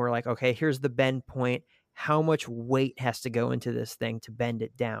it and we're like, okay, here's the bend point. How much weight has to go into this thing to bend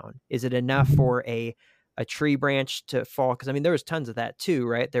it down? Is it enough for a tree branch to fall? Because I mean, there was tons of that too,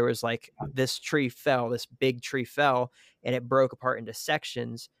 right? There was like this big tree fell, and it broke apart into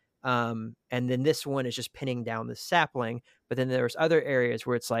sections. And then this one is just pinning down the sapling. But then there's other areas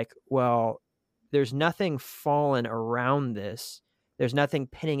where it's like, well, there's nothing fallen around this. There's nothing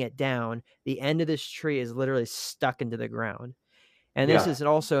pinning it down. The end of this tree is literally stuck into the ground. And this is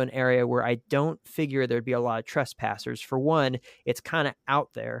also an area where I don't figure there'd be a lot of trespassers. For one, it's kind of out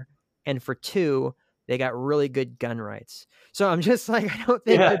there. And for two, they got really good gun rights. So I'm just like, I don't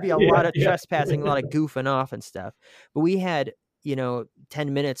think there'd be a lot of trespassing, a lot of goofing off and stuff. But we had, 10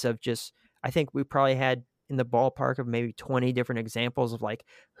 minutes of just, I think we probably had in the ballpark of maybe 20 different examples of like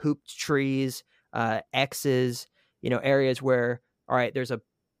hooped trees, X's, areas where, all right, there's a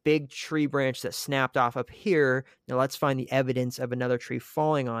big tree branch that snapped off up here. Now let's find the evidence of another tree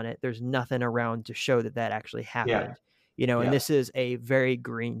falling on it. There's nothing around to show that actually happened, and this is a very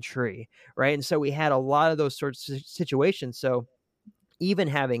green tree, right? And so we had a lot of those sorts of situations. So even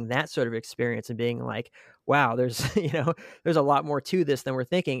having that sort of experience and being like, wow, there's, there's a lot more to this than we're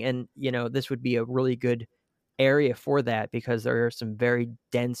thinking. And, this would be a really good area for that, because there are some very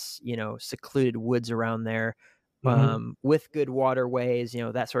dense, secluded woods around there, with good waterways,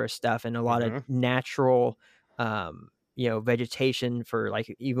 that sort of stuff, and a lot of natural, vegetation for,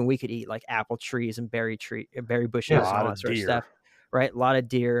 like, even we could eat like apple trees and berry bushes and all that sort of stuff, right? A lot of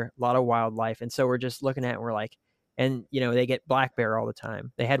deer, a lot of wildlife. And so we're just looking at it, and we're like, and they get black bear all the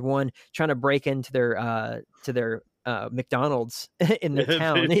time. They had one trying to break into their McDonald's in their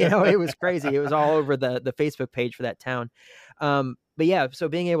town. It was crazy. It was all over the Facebook page for that town. But yeah, so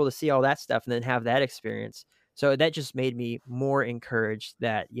being able to see all that stuff and then have that experience, so that just made me more encouraged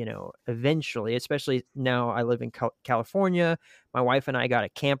that, eventually, especially now I live in California, my wife and I got a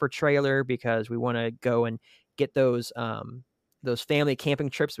camper trailer because we want to go and get those family camping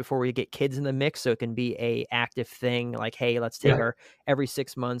trips before we get kids in the mix. So it can be a active thing, like, hey, let's take our every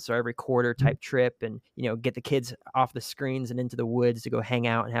 6 months or every quarter type trip, and, get the kids off the screens and into the woods to go hang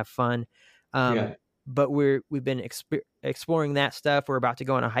out and have fun. But we've been exploring that stuff. We're about to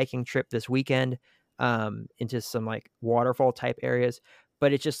go on a hiking trip this weekend, into some like waterfall type areas,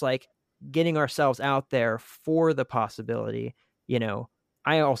 but it's just like getting ourselves out there for the possibility.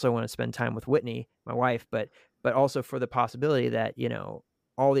 I also want to spend time with Whitney, my wife, but also for the possibility that,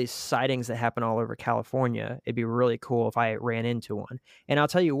 all these sightings that happen all over California, it'd be really cool if I ran into one. And I'll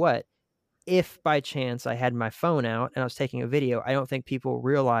tell you what, if by chance I had my phone out and I was taking a video, I don't think people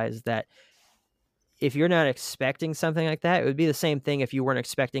realize that if you're not expecting something like that, it would be the same thing if you weren't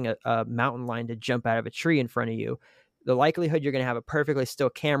expecting a mountain lion to jump out of a tree in front of you. the likelihood you're going to have a perfectly still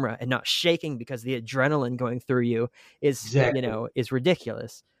camera and not shaking because the adrenaline going through you is, is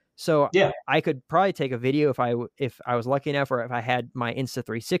ridiculous. So I could probably take a video if I was lucky enough, or if I had my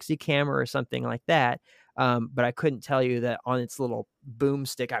Insta360 camera or something like that. But I couldn't tell you that on its little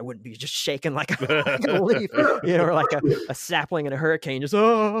boomstick, I wouldn't be just shaking like a leaf, or like a sapling in a hurricane, just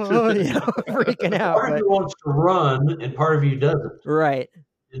freaking out. Part of you wants to run, and part of you doesn't. Right.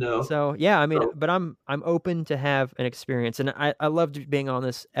 So yeah, I mean, but I'm open to have an experience, and I loved being on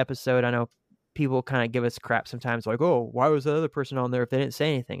this episode. I know people kind of give us crap sometimes, like, oh, why was the other person on there if they didn't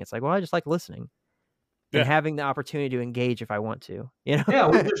say anything? It's like, well, I just like listening and having the opportunity to engage if I want to, Yeah,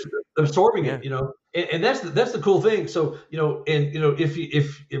 we're just absorbing it, and that's the cool thing. So,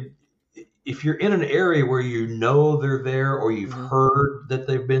 if you're in an area where they're there, or you've heard that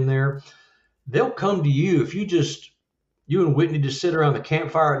they've been there, they'll come to you. If you and Whitney just sit around the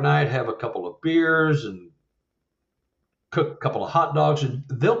campfire at night, have a couple of beers and cook a couple of hot dogs, and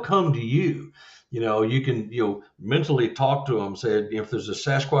they'll come to you. You can, mentally talk to them, say, if there's a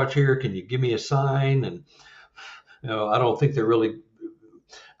Sasquatch here, can you give me a sign? And, I don't think they really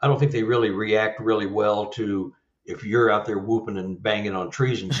react really well to if you're out there whooping and banging on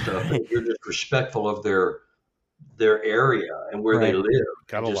trees and stuff. But you're just respectful of their area and where they live.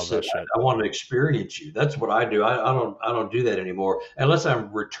 Gotta love that shit. I want to experience you. That's what I do. I don't do that anymore unless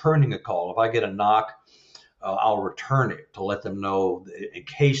I'm returning a call. If I get a knock, I'll return it to let them know in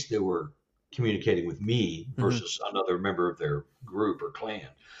case they were communicating with me versus another member of their group or clan.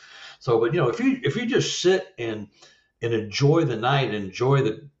 So, but if you just sit and enjoy the night, and enjoy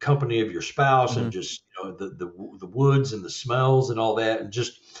the company of your spouse, and just the woods and the smells and all that, and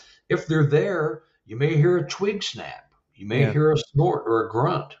just if they're there, you may hear a twig snap, you may hear a snort or a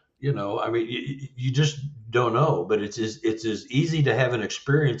grunt. I mean, you just don't know. But it's as easy to have an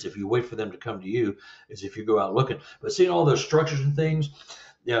experience if you wait for them to come to you as if you go out looking. But seeing all those structures and things,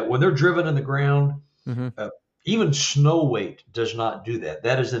 when they're driven in the ground, even snow weight does not do that.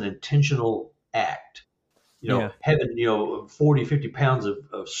 That is an intentional act. Having 40, 50 pounds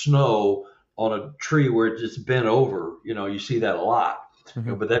of snow on a tree where it's just bent over, you see that a lot.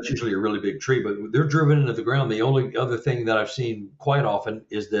 But that's usually a really big tree. But they're driven into the ground. The only other thing that I've seen quite often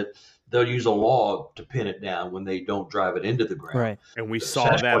is that they'll use a log to pin it down when they don't drive it into the ground. Right. And we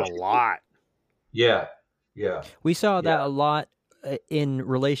saw that a lot. Yeah. We saw that a lot in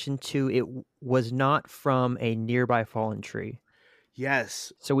relation to it was not from a nearby fallen tree.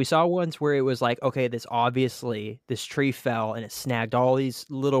 Yes. So we saw ones where it was like, okay, this tree fell and it snagged all these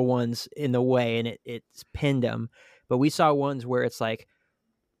little ones in the way and it's pinned them. But we saw ones where it's like,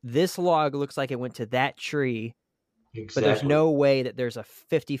 this log looks like it went to that tree, but there's no way that there's a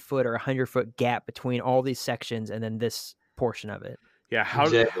 50-foot or 100-foot gap between all these sections and then this portion of it. Yeah, how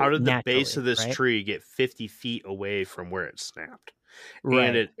did the base of this tree get 50 feet away from where it snapped?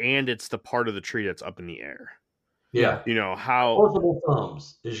 Right. And it's the part of the tree that's up in the air. Yeah. How opposable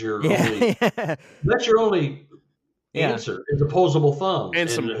thumbs is your only that's your only answer, is opposable thumbs. And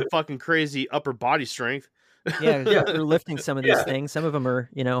some fucking crazy upper body strength. They're lifting some of these things. Some of them are,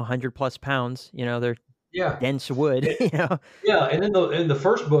 100+ pounds. They're dense wood. Yeah, and in the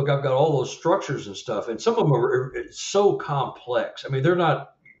first book, I've got all those structures and stuff, and some of them are so complex. I mean, they're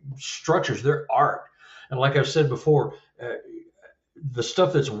not structures; they're art. And like I've said before, the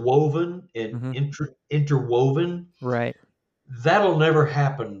stuff that's woven and interwoven, right? That'll never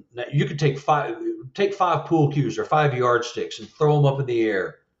happen. Now, you could take five pool cues or 5 yardsticks and throw them up in the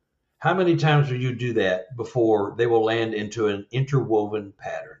air. How many times will you do that before they will land into an interwoven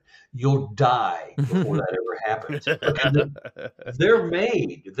pattern? You'll die before that ever happens. They're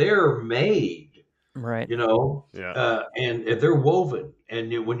made, right? And if they're woven,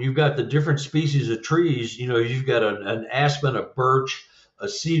 and when you've got the different species of trees, you've got an aspen, a birch, a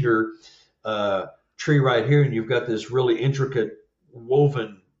cedar tree right here, and you've got this really intricate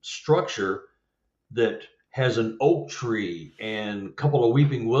woven structure that has an oak tree and a couple of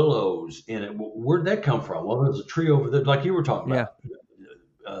weeping willows in it. Where'd that come from? Well, there's a tree over there, like you were talking about.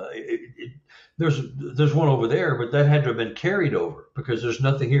 There's one over there, but that had to have been carried over because there's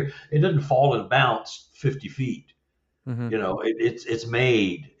nothing here. It doesn't fall and bounce 50 feet. It's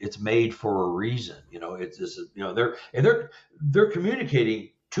made for a reason. They're communicating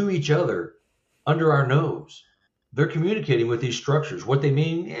to each other under our nose. They're communicating with these structures. What they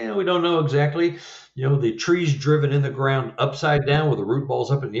mean, we don't know exactly. The trees driven in the ground upside down with the root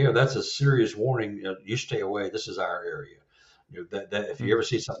balls up in the air, that's a serious warning. You stay away. This is our area. That if you ever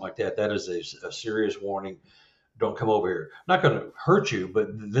see something like that, that is a serious warning. Don't come over here. Not going to hurt you, but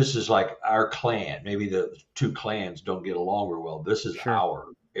this is like our clan. Maybe the two clans don't get along real well. This is our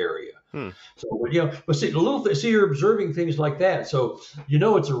area. So, but see, you're observing things like that. So,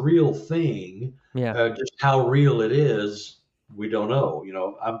 it's a real thing. Yeah. Just how real it is, we don't know.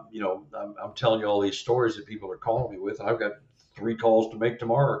 I'm telling you all these stories that people are calling me with. I've got 3 calls to make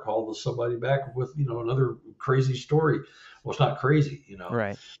tomorrow. Call somebody back with, another crazy story. Well, it's not crazy,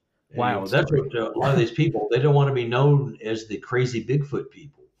 Right. And, Wild that's story. what a lot of these people, they don't want to be known as the crazy Bigfoot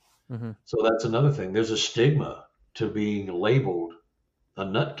people. Mm-hmm. So that's another thing. There's a stigma to being labeled a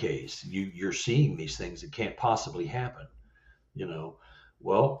nutcase. You're seeing these things that can't possibly happen.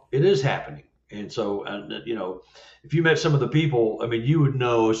 Well, it is happening. And so, if you met some of the people, I mean, you would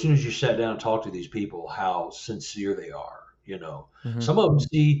know as soon as you sat down and talked to these people how sincere they are. Mm-hmm. Some of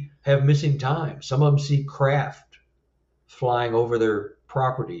them have missing time. Some of them see craft flying over their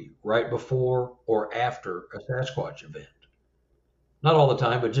property right before or after a Sasquatch event. Not all the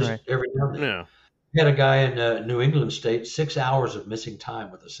time, but just every now and then. Yeah. We had a guy in New England state, 6 hours of missing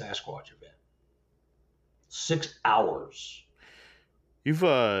time with a Sasquatch event. 6 hours. You've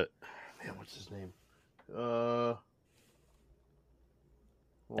man, what's his name?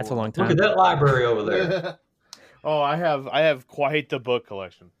 That's a long time. Look at that library over there. Oh, I have quite the book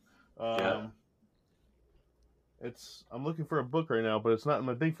collection. Yeah. I'm looking for a book right now, but it's not in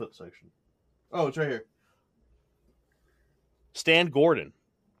my Bigfoot section. Oh, it's right here. Stan Gordon.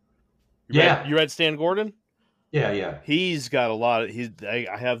 You read Stan Gordon? Yeah. He's got a lot of.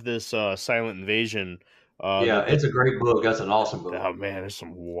 I have this Silent Invasion. It's a great book. That's an awesome book. Oh man, there's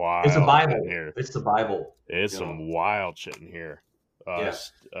some wild. It's a Bible. In here. It's the Bible. It's some wild shit in here.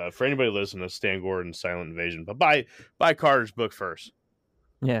 For anybody listening to Stan Gordon's Silent Invasion, but buy Carter's book first.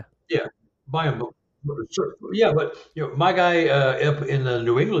 Yeah. Buy a book. Yeah, but my guy up in the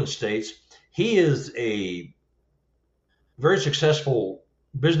New England states, he is a very successful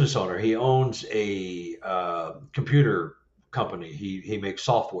business owner. He owns a computer company. He makes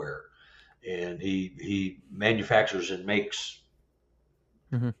software, and he manufactures and makes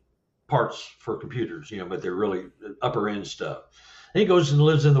parts for computers. But they're really upper end stuff. And he goes and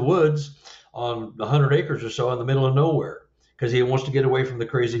lives in the woods on 100 acres or so in the middle of nowhere because he wants to get away from the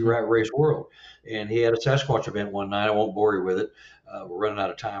crazy rat race world. And he had a Sasquatch event one night. I won't bore you with it. We're running out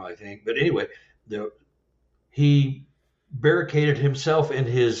of time, I think. But anyway, he barricaded himself in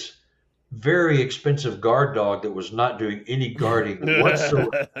his very expensive guard dog that was not doing any guarding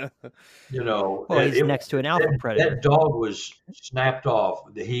whatsoever. Well, he's next to an alpha predator. That dog was snapped off.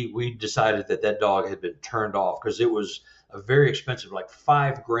 We decided that dog had been turned off because it was a very expensive, like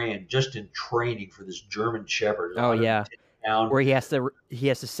 $5,000 just in training for this German Shepherd. Oh yeah. Where he has to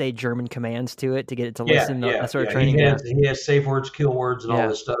say German commands to it to get it to listen. That sort of training. He has safe words, kill words, and all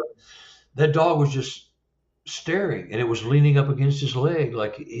this stuff. That dog was just staring, and it was leaning up against his leg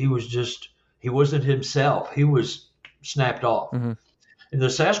like he wasn't himself. He was snapped off. Mm-hmm. And the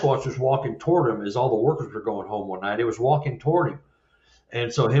Sasquatch was walking toward him as all the workers were going home one night. It was walking toward him.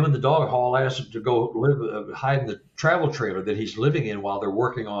 And so him and the dog haul asked him to go hide in the travel trailer that he's living in while they're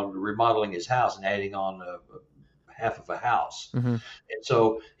working on remodeling his house and adding on half of a house. Mm-hmm. And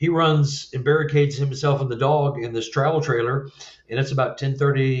so he runs and barricades himself and the dog in this travel trailer. And it's about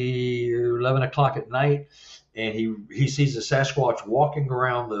 10:30, 11 o'clock at night. And he sees a Sasquatch walking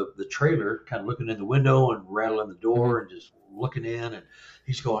around the trailer, kind of looking in the window and rattling the door and just looking in. And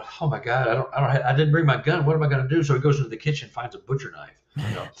he's going, "Oh my God, I didn't bring my gun. What am I going to do?" So he goes into the kitchen, finds a butcher knife.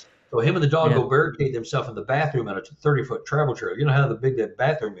 So him and the dog go barricade themselves in the bathroom at a 30-foot travel trailer. You know how big that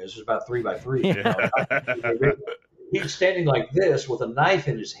bathroom is? It's about 3 by 3. He's standing like this with a knife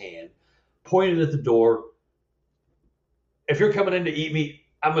in his hand, pointed at the door. "If you're coming in to eat me,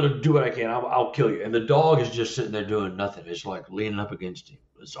 I'm going to do what I can. I'll kill you." And the dog is just sitting there doing nothing. It's like leaning up against him.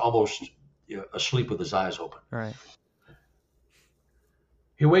 It's almost asleep with his eyes open. Right.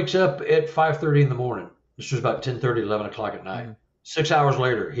 He wakes up at 5:30 in the morning. This was about 10:30, 11 o'clock at night. 6 hours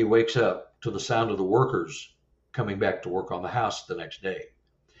later, he wakes up to the sound of the workers coming back to work on the house the next day.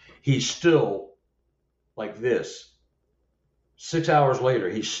 He's still like this. 6 hours later,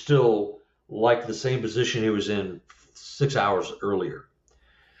 he's still like the same position he was in 6 hours earlier.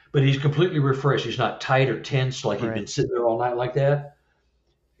 But he's completely refreshed. He's not tight or tense like he'd been sitting there all night like that.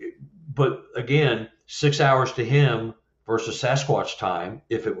 But again, 6 hours to him versus Sasquatch time,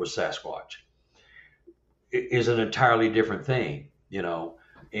 if it was Sasquatch, is an entirely different thing,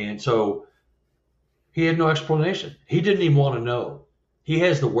 And so he had no explanation. He didn't even want to know. He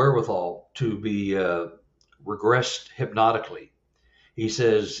has the wherewithal to be regressed hypnotically. He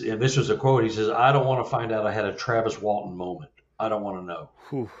says, and this was a quote, he says, "I don't want to find out I had a Travis Walton moment. I don't want to know.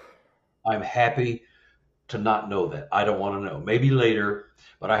 Whew. I'm happy to not know that. I don't want to know. Maybe later,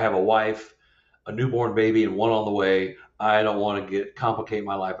 but I have a wife, a newborn baby, and one on the way. I don't want to complicate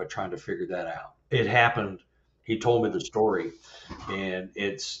my life by trying to figure that out. It happened. He told me the story, and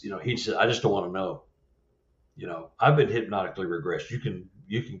it's, he said, I just don't want to know. I've been hypnotically regressed. You can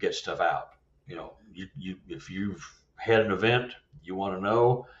get stuff out. If you've had an event, you want to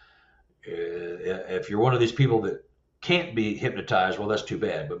know. If you're one of these people that can't be hypnotized, well, that's too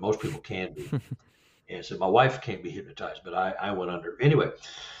bad. But most people can be. And so my wife can't be hypnotized, but I went under anyway.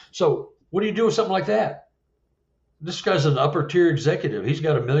 So what do you do with something like that? This guy's an upper tier executive. He's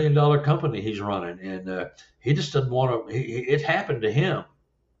got $1 million company he's running, and he just doesn't want to. It happened to him,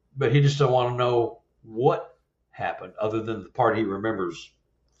 but he just doesn't want to know what happened, other than the part he remembers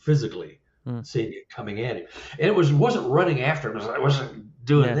physically seeing it coming at him. And it wasn't running after him. I wasn't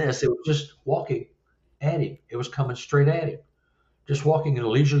doing this. It was just walking at him. It was coming straight at him, just walking in a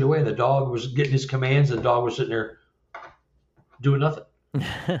leisurely way. The dog was getting his commands. And the dog was sitting there doing nothing.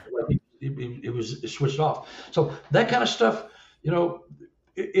 It was switched off. So that kind of stuff,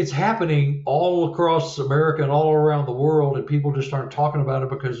 it's happening all across America and all around the world, and people just aren't talking about it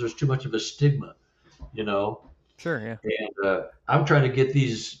because there's too much of a stigma, Sure, yeah. And I'm trying to get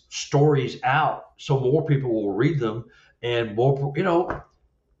these stories out so more people will read them, and more,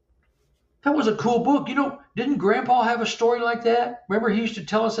 that was a cool book. Didn't Grandpa have a story like that? Remember, he used to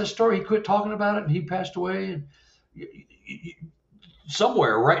tell us that story. He quit talking about it, and he passed away. And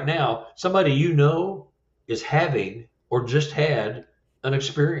somewhere right now, somebody is having or just had an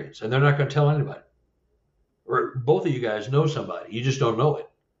experience, and they're not going to tell anybody. Or both of you guys know somebody. You just don't know it,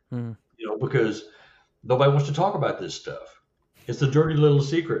 because nobody wants to talk about this stuff. It's the dirty little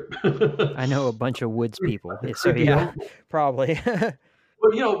secret. I know a bunch of woods people. So yeah, probably. Well,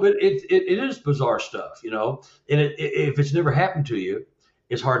 but it is bizarre stuff, and if it's never happened to you,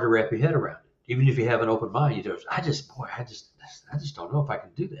 it's hard to wrap your head around it. Even if you have an open mind, I just don't know if I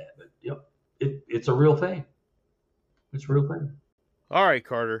can do that. But it's a real thing. It's a real thing. All right,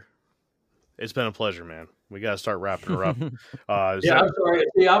 Carter. It's been a pleasure, man. We got to start wrapping her up. I'm sorry.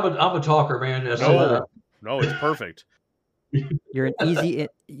 See, I'm a talker, man. No, it's perfect. You're easy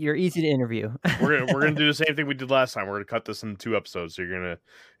to interview. We're gonna do the same thing we did last time. We're gonna cut this into 2 episodes, so you're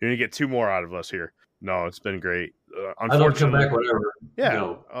gonna get 2 more out of us here. No, it's been great. Unfortunately, I'll come back whenever.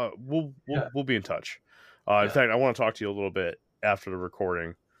 Yeah, we'll be in touch. In fact, I want to talk to you a little bit after the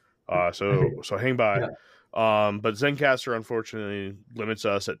recording. So hang by. Yeah. But Zencastr unfortunately limits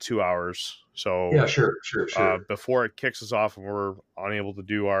us at 2 hours. So yeah, sure. Before it kicks us off and we're unable to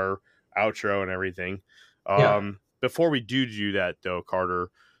do our outro and everything. Before we do that though,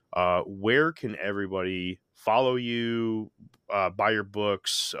 Carter, where can everybody follow you, buy your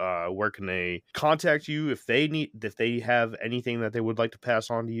books? Where can they contact you if they have anything that they would like to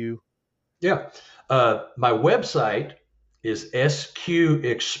pass on to you? Yeah. My website is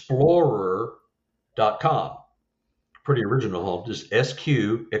sqexplorer.com. Pretty original, just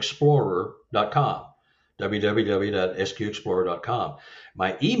sqexplorer.com. www.sqexplorer.com.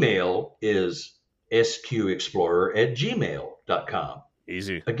 My email is sqexplorer@gmail.com.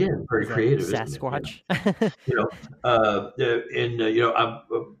 Easy. Again, very creative. Sasquatch.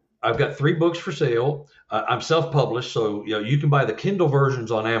 I've got 3 books for sale. I'm self-published, so you can buy the Kindle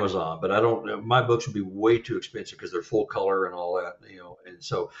versions on Amazon, but my books would be way too expensive because they're full color and all that. And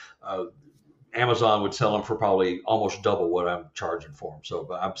so Amazon would sell them for probably almost double what I'm charging for them. So,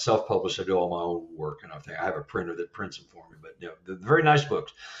 but I'm self-published. I do all my own work and everything. I have a printer that prints them for me. But they're very nice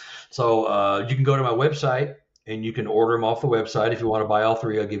books. So you can go to my website and you can order them off the website. If you want to buy all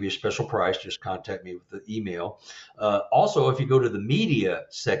 3, I'll give you a special price. Just contact me with the email. Also, if you go to the media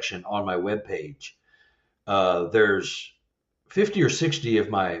section on my webpage, there's 50 or 60 of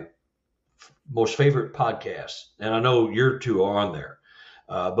my most favorite podcasts. And I know your 2 are on there.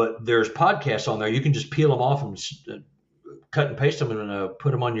 But there's podcasts on there. You can just peel them off and cut and paste them and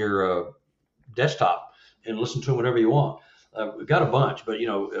put them on your desktop and listen to them whenever you want. We've got a bunch, but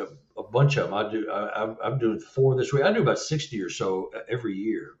a bunch of them. I'm doing 4 this week. I do about 60 or so every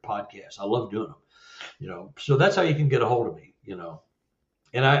year podcasts. I love doing them. So that's how you can get a hold of me.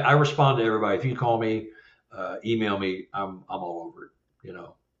 And I respond to everybody. If you call me, email me, I'm all over it.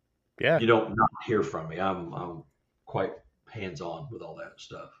 Yeah. You don't not hear from me. I'm quite hands-on with all that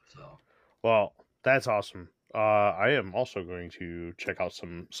stuff. So, well, that's awesome. I am also going to check out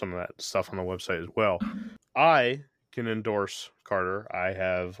some of that stuff on the website as well. I can endorse Carter. I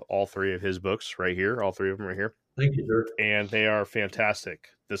have all 3 of his books right here. All 3 of them right here. Thank you, sir. And they are fantastic.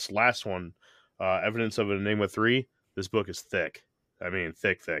 This last one, Evidence of an Enigma 3, this book is thick. I mean,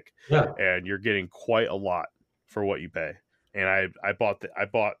 thick. Yeah. And you're getting quite a lot for what you pay. And I bought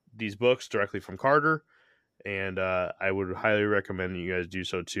these books directly from Carter. And I would highly recommend that you guys do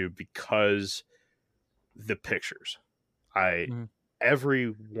so too, because the pictures. Every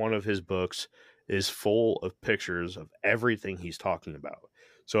one of his books is full of pictures of everything he's talking about.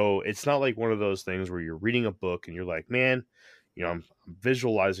 So it's not like one of those things where you're reading a book and you're like, man, I'm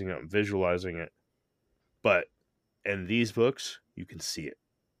visualizing it. But in these books, you can see it.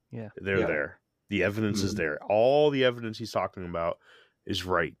 Yeah. They're there. The evidence is there. All the evidence he's talking about is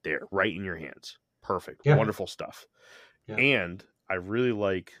right there, right in your hands. Perfect. Yeah. Wonderful stuff. Yeah. And I really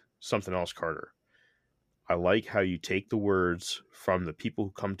like something else, Carter. I like how you take the words from the people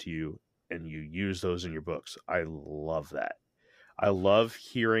who come to you and you use those in your books. I love that. I love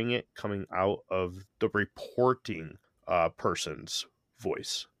hearing it coming out of the reporting person's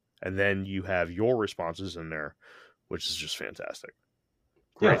voice. And then you have your responses in there, which is just fantastic.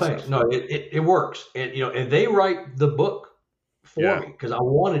 Great thanks. Stuff. No, it works. And, and they write the book for me because I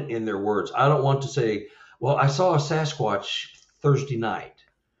want it in their words. I don't want to say, well, I saw a Sasquatch Thursday night.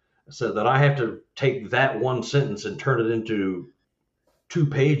 So that I have to take that one sentence and turn it into 2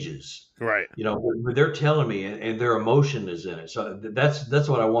 pages. Right. Where they're telling me and their emotion is in it. So that's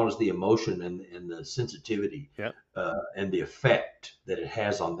what I want is the emotion and the sensitivity and the effect that it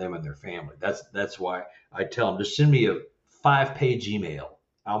has on them and their family. That's why I tell them, just send me a 5-page email.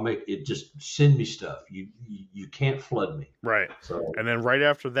 I'll make it, just send me stuff. You can't flood me. Right. So, and then right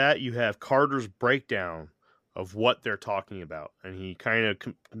after that, you have Carter's breakdown of what they're talking about. And he kind of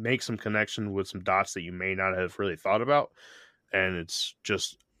makes some connection with some dots that you may not have really thought about. And it's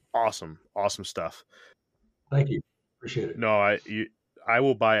just awesome. Awesome stuff. Thank you. Appreciate it. No, I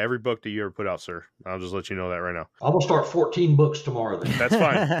will buy every book that you ever put out, sir. I'll just let you know that right now. I'm going to start 14 books tomorrow then. That's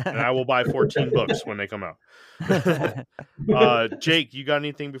fine. And I will buy 14 books when they come out. Jake, you got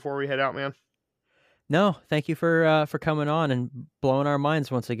anything before we head out, man? No, thank you for coming on and blowing our minds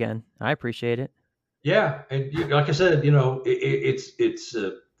once again. I appreciate it. Yeah, and like I said, it's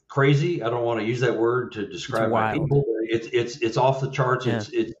crazy. I don't want to use that word to describe my people. It's off the charts. Yeah.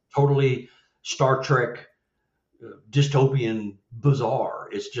 It's totally Star Trek, dystopian, bizarre.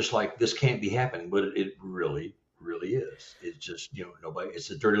 It's just like this can't be happening, but it really, really is. It's just nobody. It's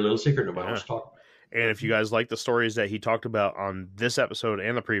a dirty little secret nobody wants to talk about. And if you guys like the stories that he talked about on this episode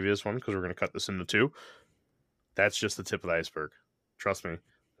and the previous one, because we're going to cut this into 2, that's just the tip of the iceberg. Trust me,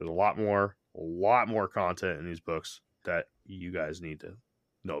 there's a lot more content in these books that you guys need to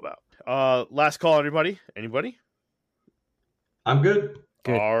know about. Last call, everybody. Anybody? I'm good.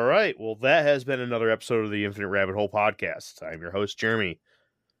 All right. Well, that has been another episode of the Infinite Rabbit Hole podcast. I'm your host, Jeremy,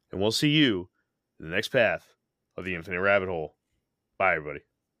 and we'll see you in the next path of the Infinite Rabbit Hole. Bye, everybody.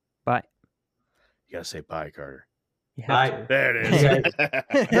 Bye. You gotta say bye, Carter. Bye. There it is.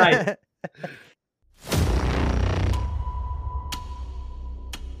 Bye.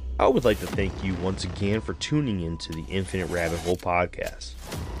 I would like to thank you once again for tuning in to the Infinite Rabbit Hole podcast.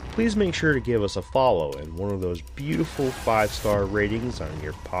 Please make sure to give us a follow and one of those beautiful 5-star ratings on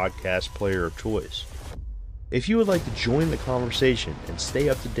your podcast player of choice. If you would like to join the conversation and stay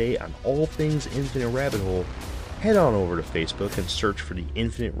up to date on all things Infinite Rabbit Hole, head on over to Facebook and search for the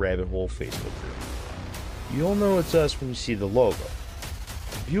Infinite Rabbit Hole Facebook group. You'll know it's us when you see the logo.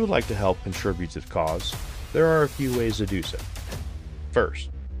 If you would like to help contribute to the cause, there are a few ways to do so. First,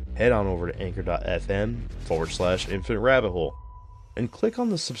 head on over to anchor.fm/Infinite Rabbit Hole and click on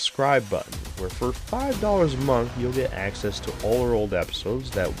the subscribe button, where for $5 a month you'll get access to all our old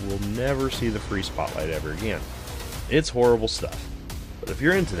episodes that will never see the free spotlight ever again. It's horrible stuff, but if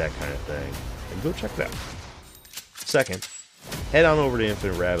you're into that kind of thing, then go check it out. Second, head on over to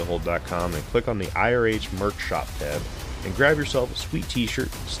InfiniteRabbitHole.com and click on the IRH merch shop tab and grab yourself a sweet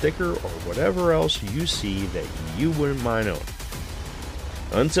t-shirt, sticker, or whatever else you see that you wouldn't mind owning.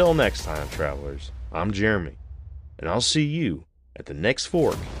 Until next time, travelers, I'm Jeremy, and I'll see you at the next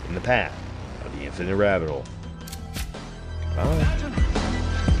fork in the path of the Infinite Rabbit Hole. Bye.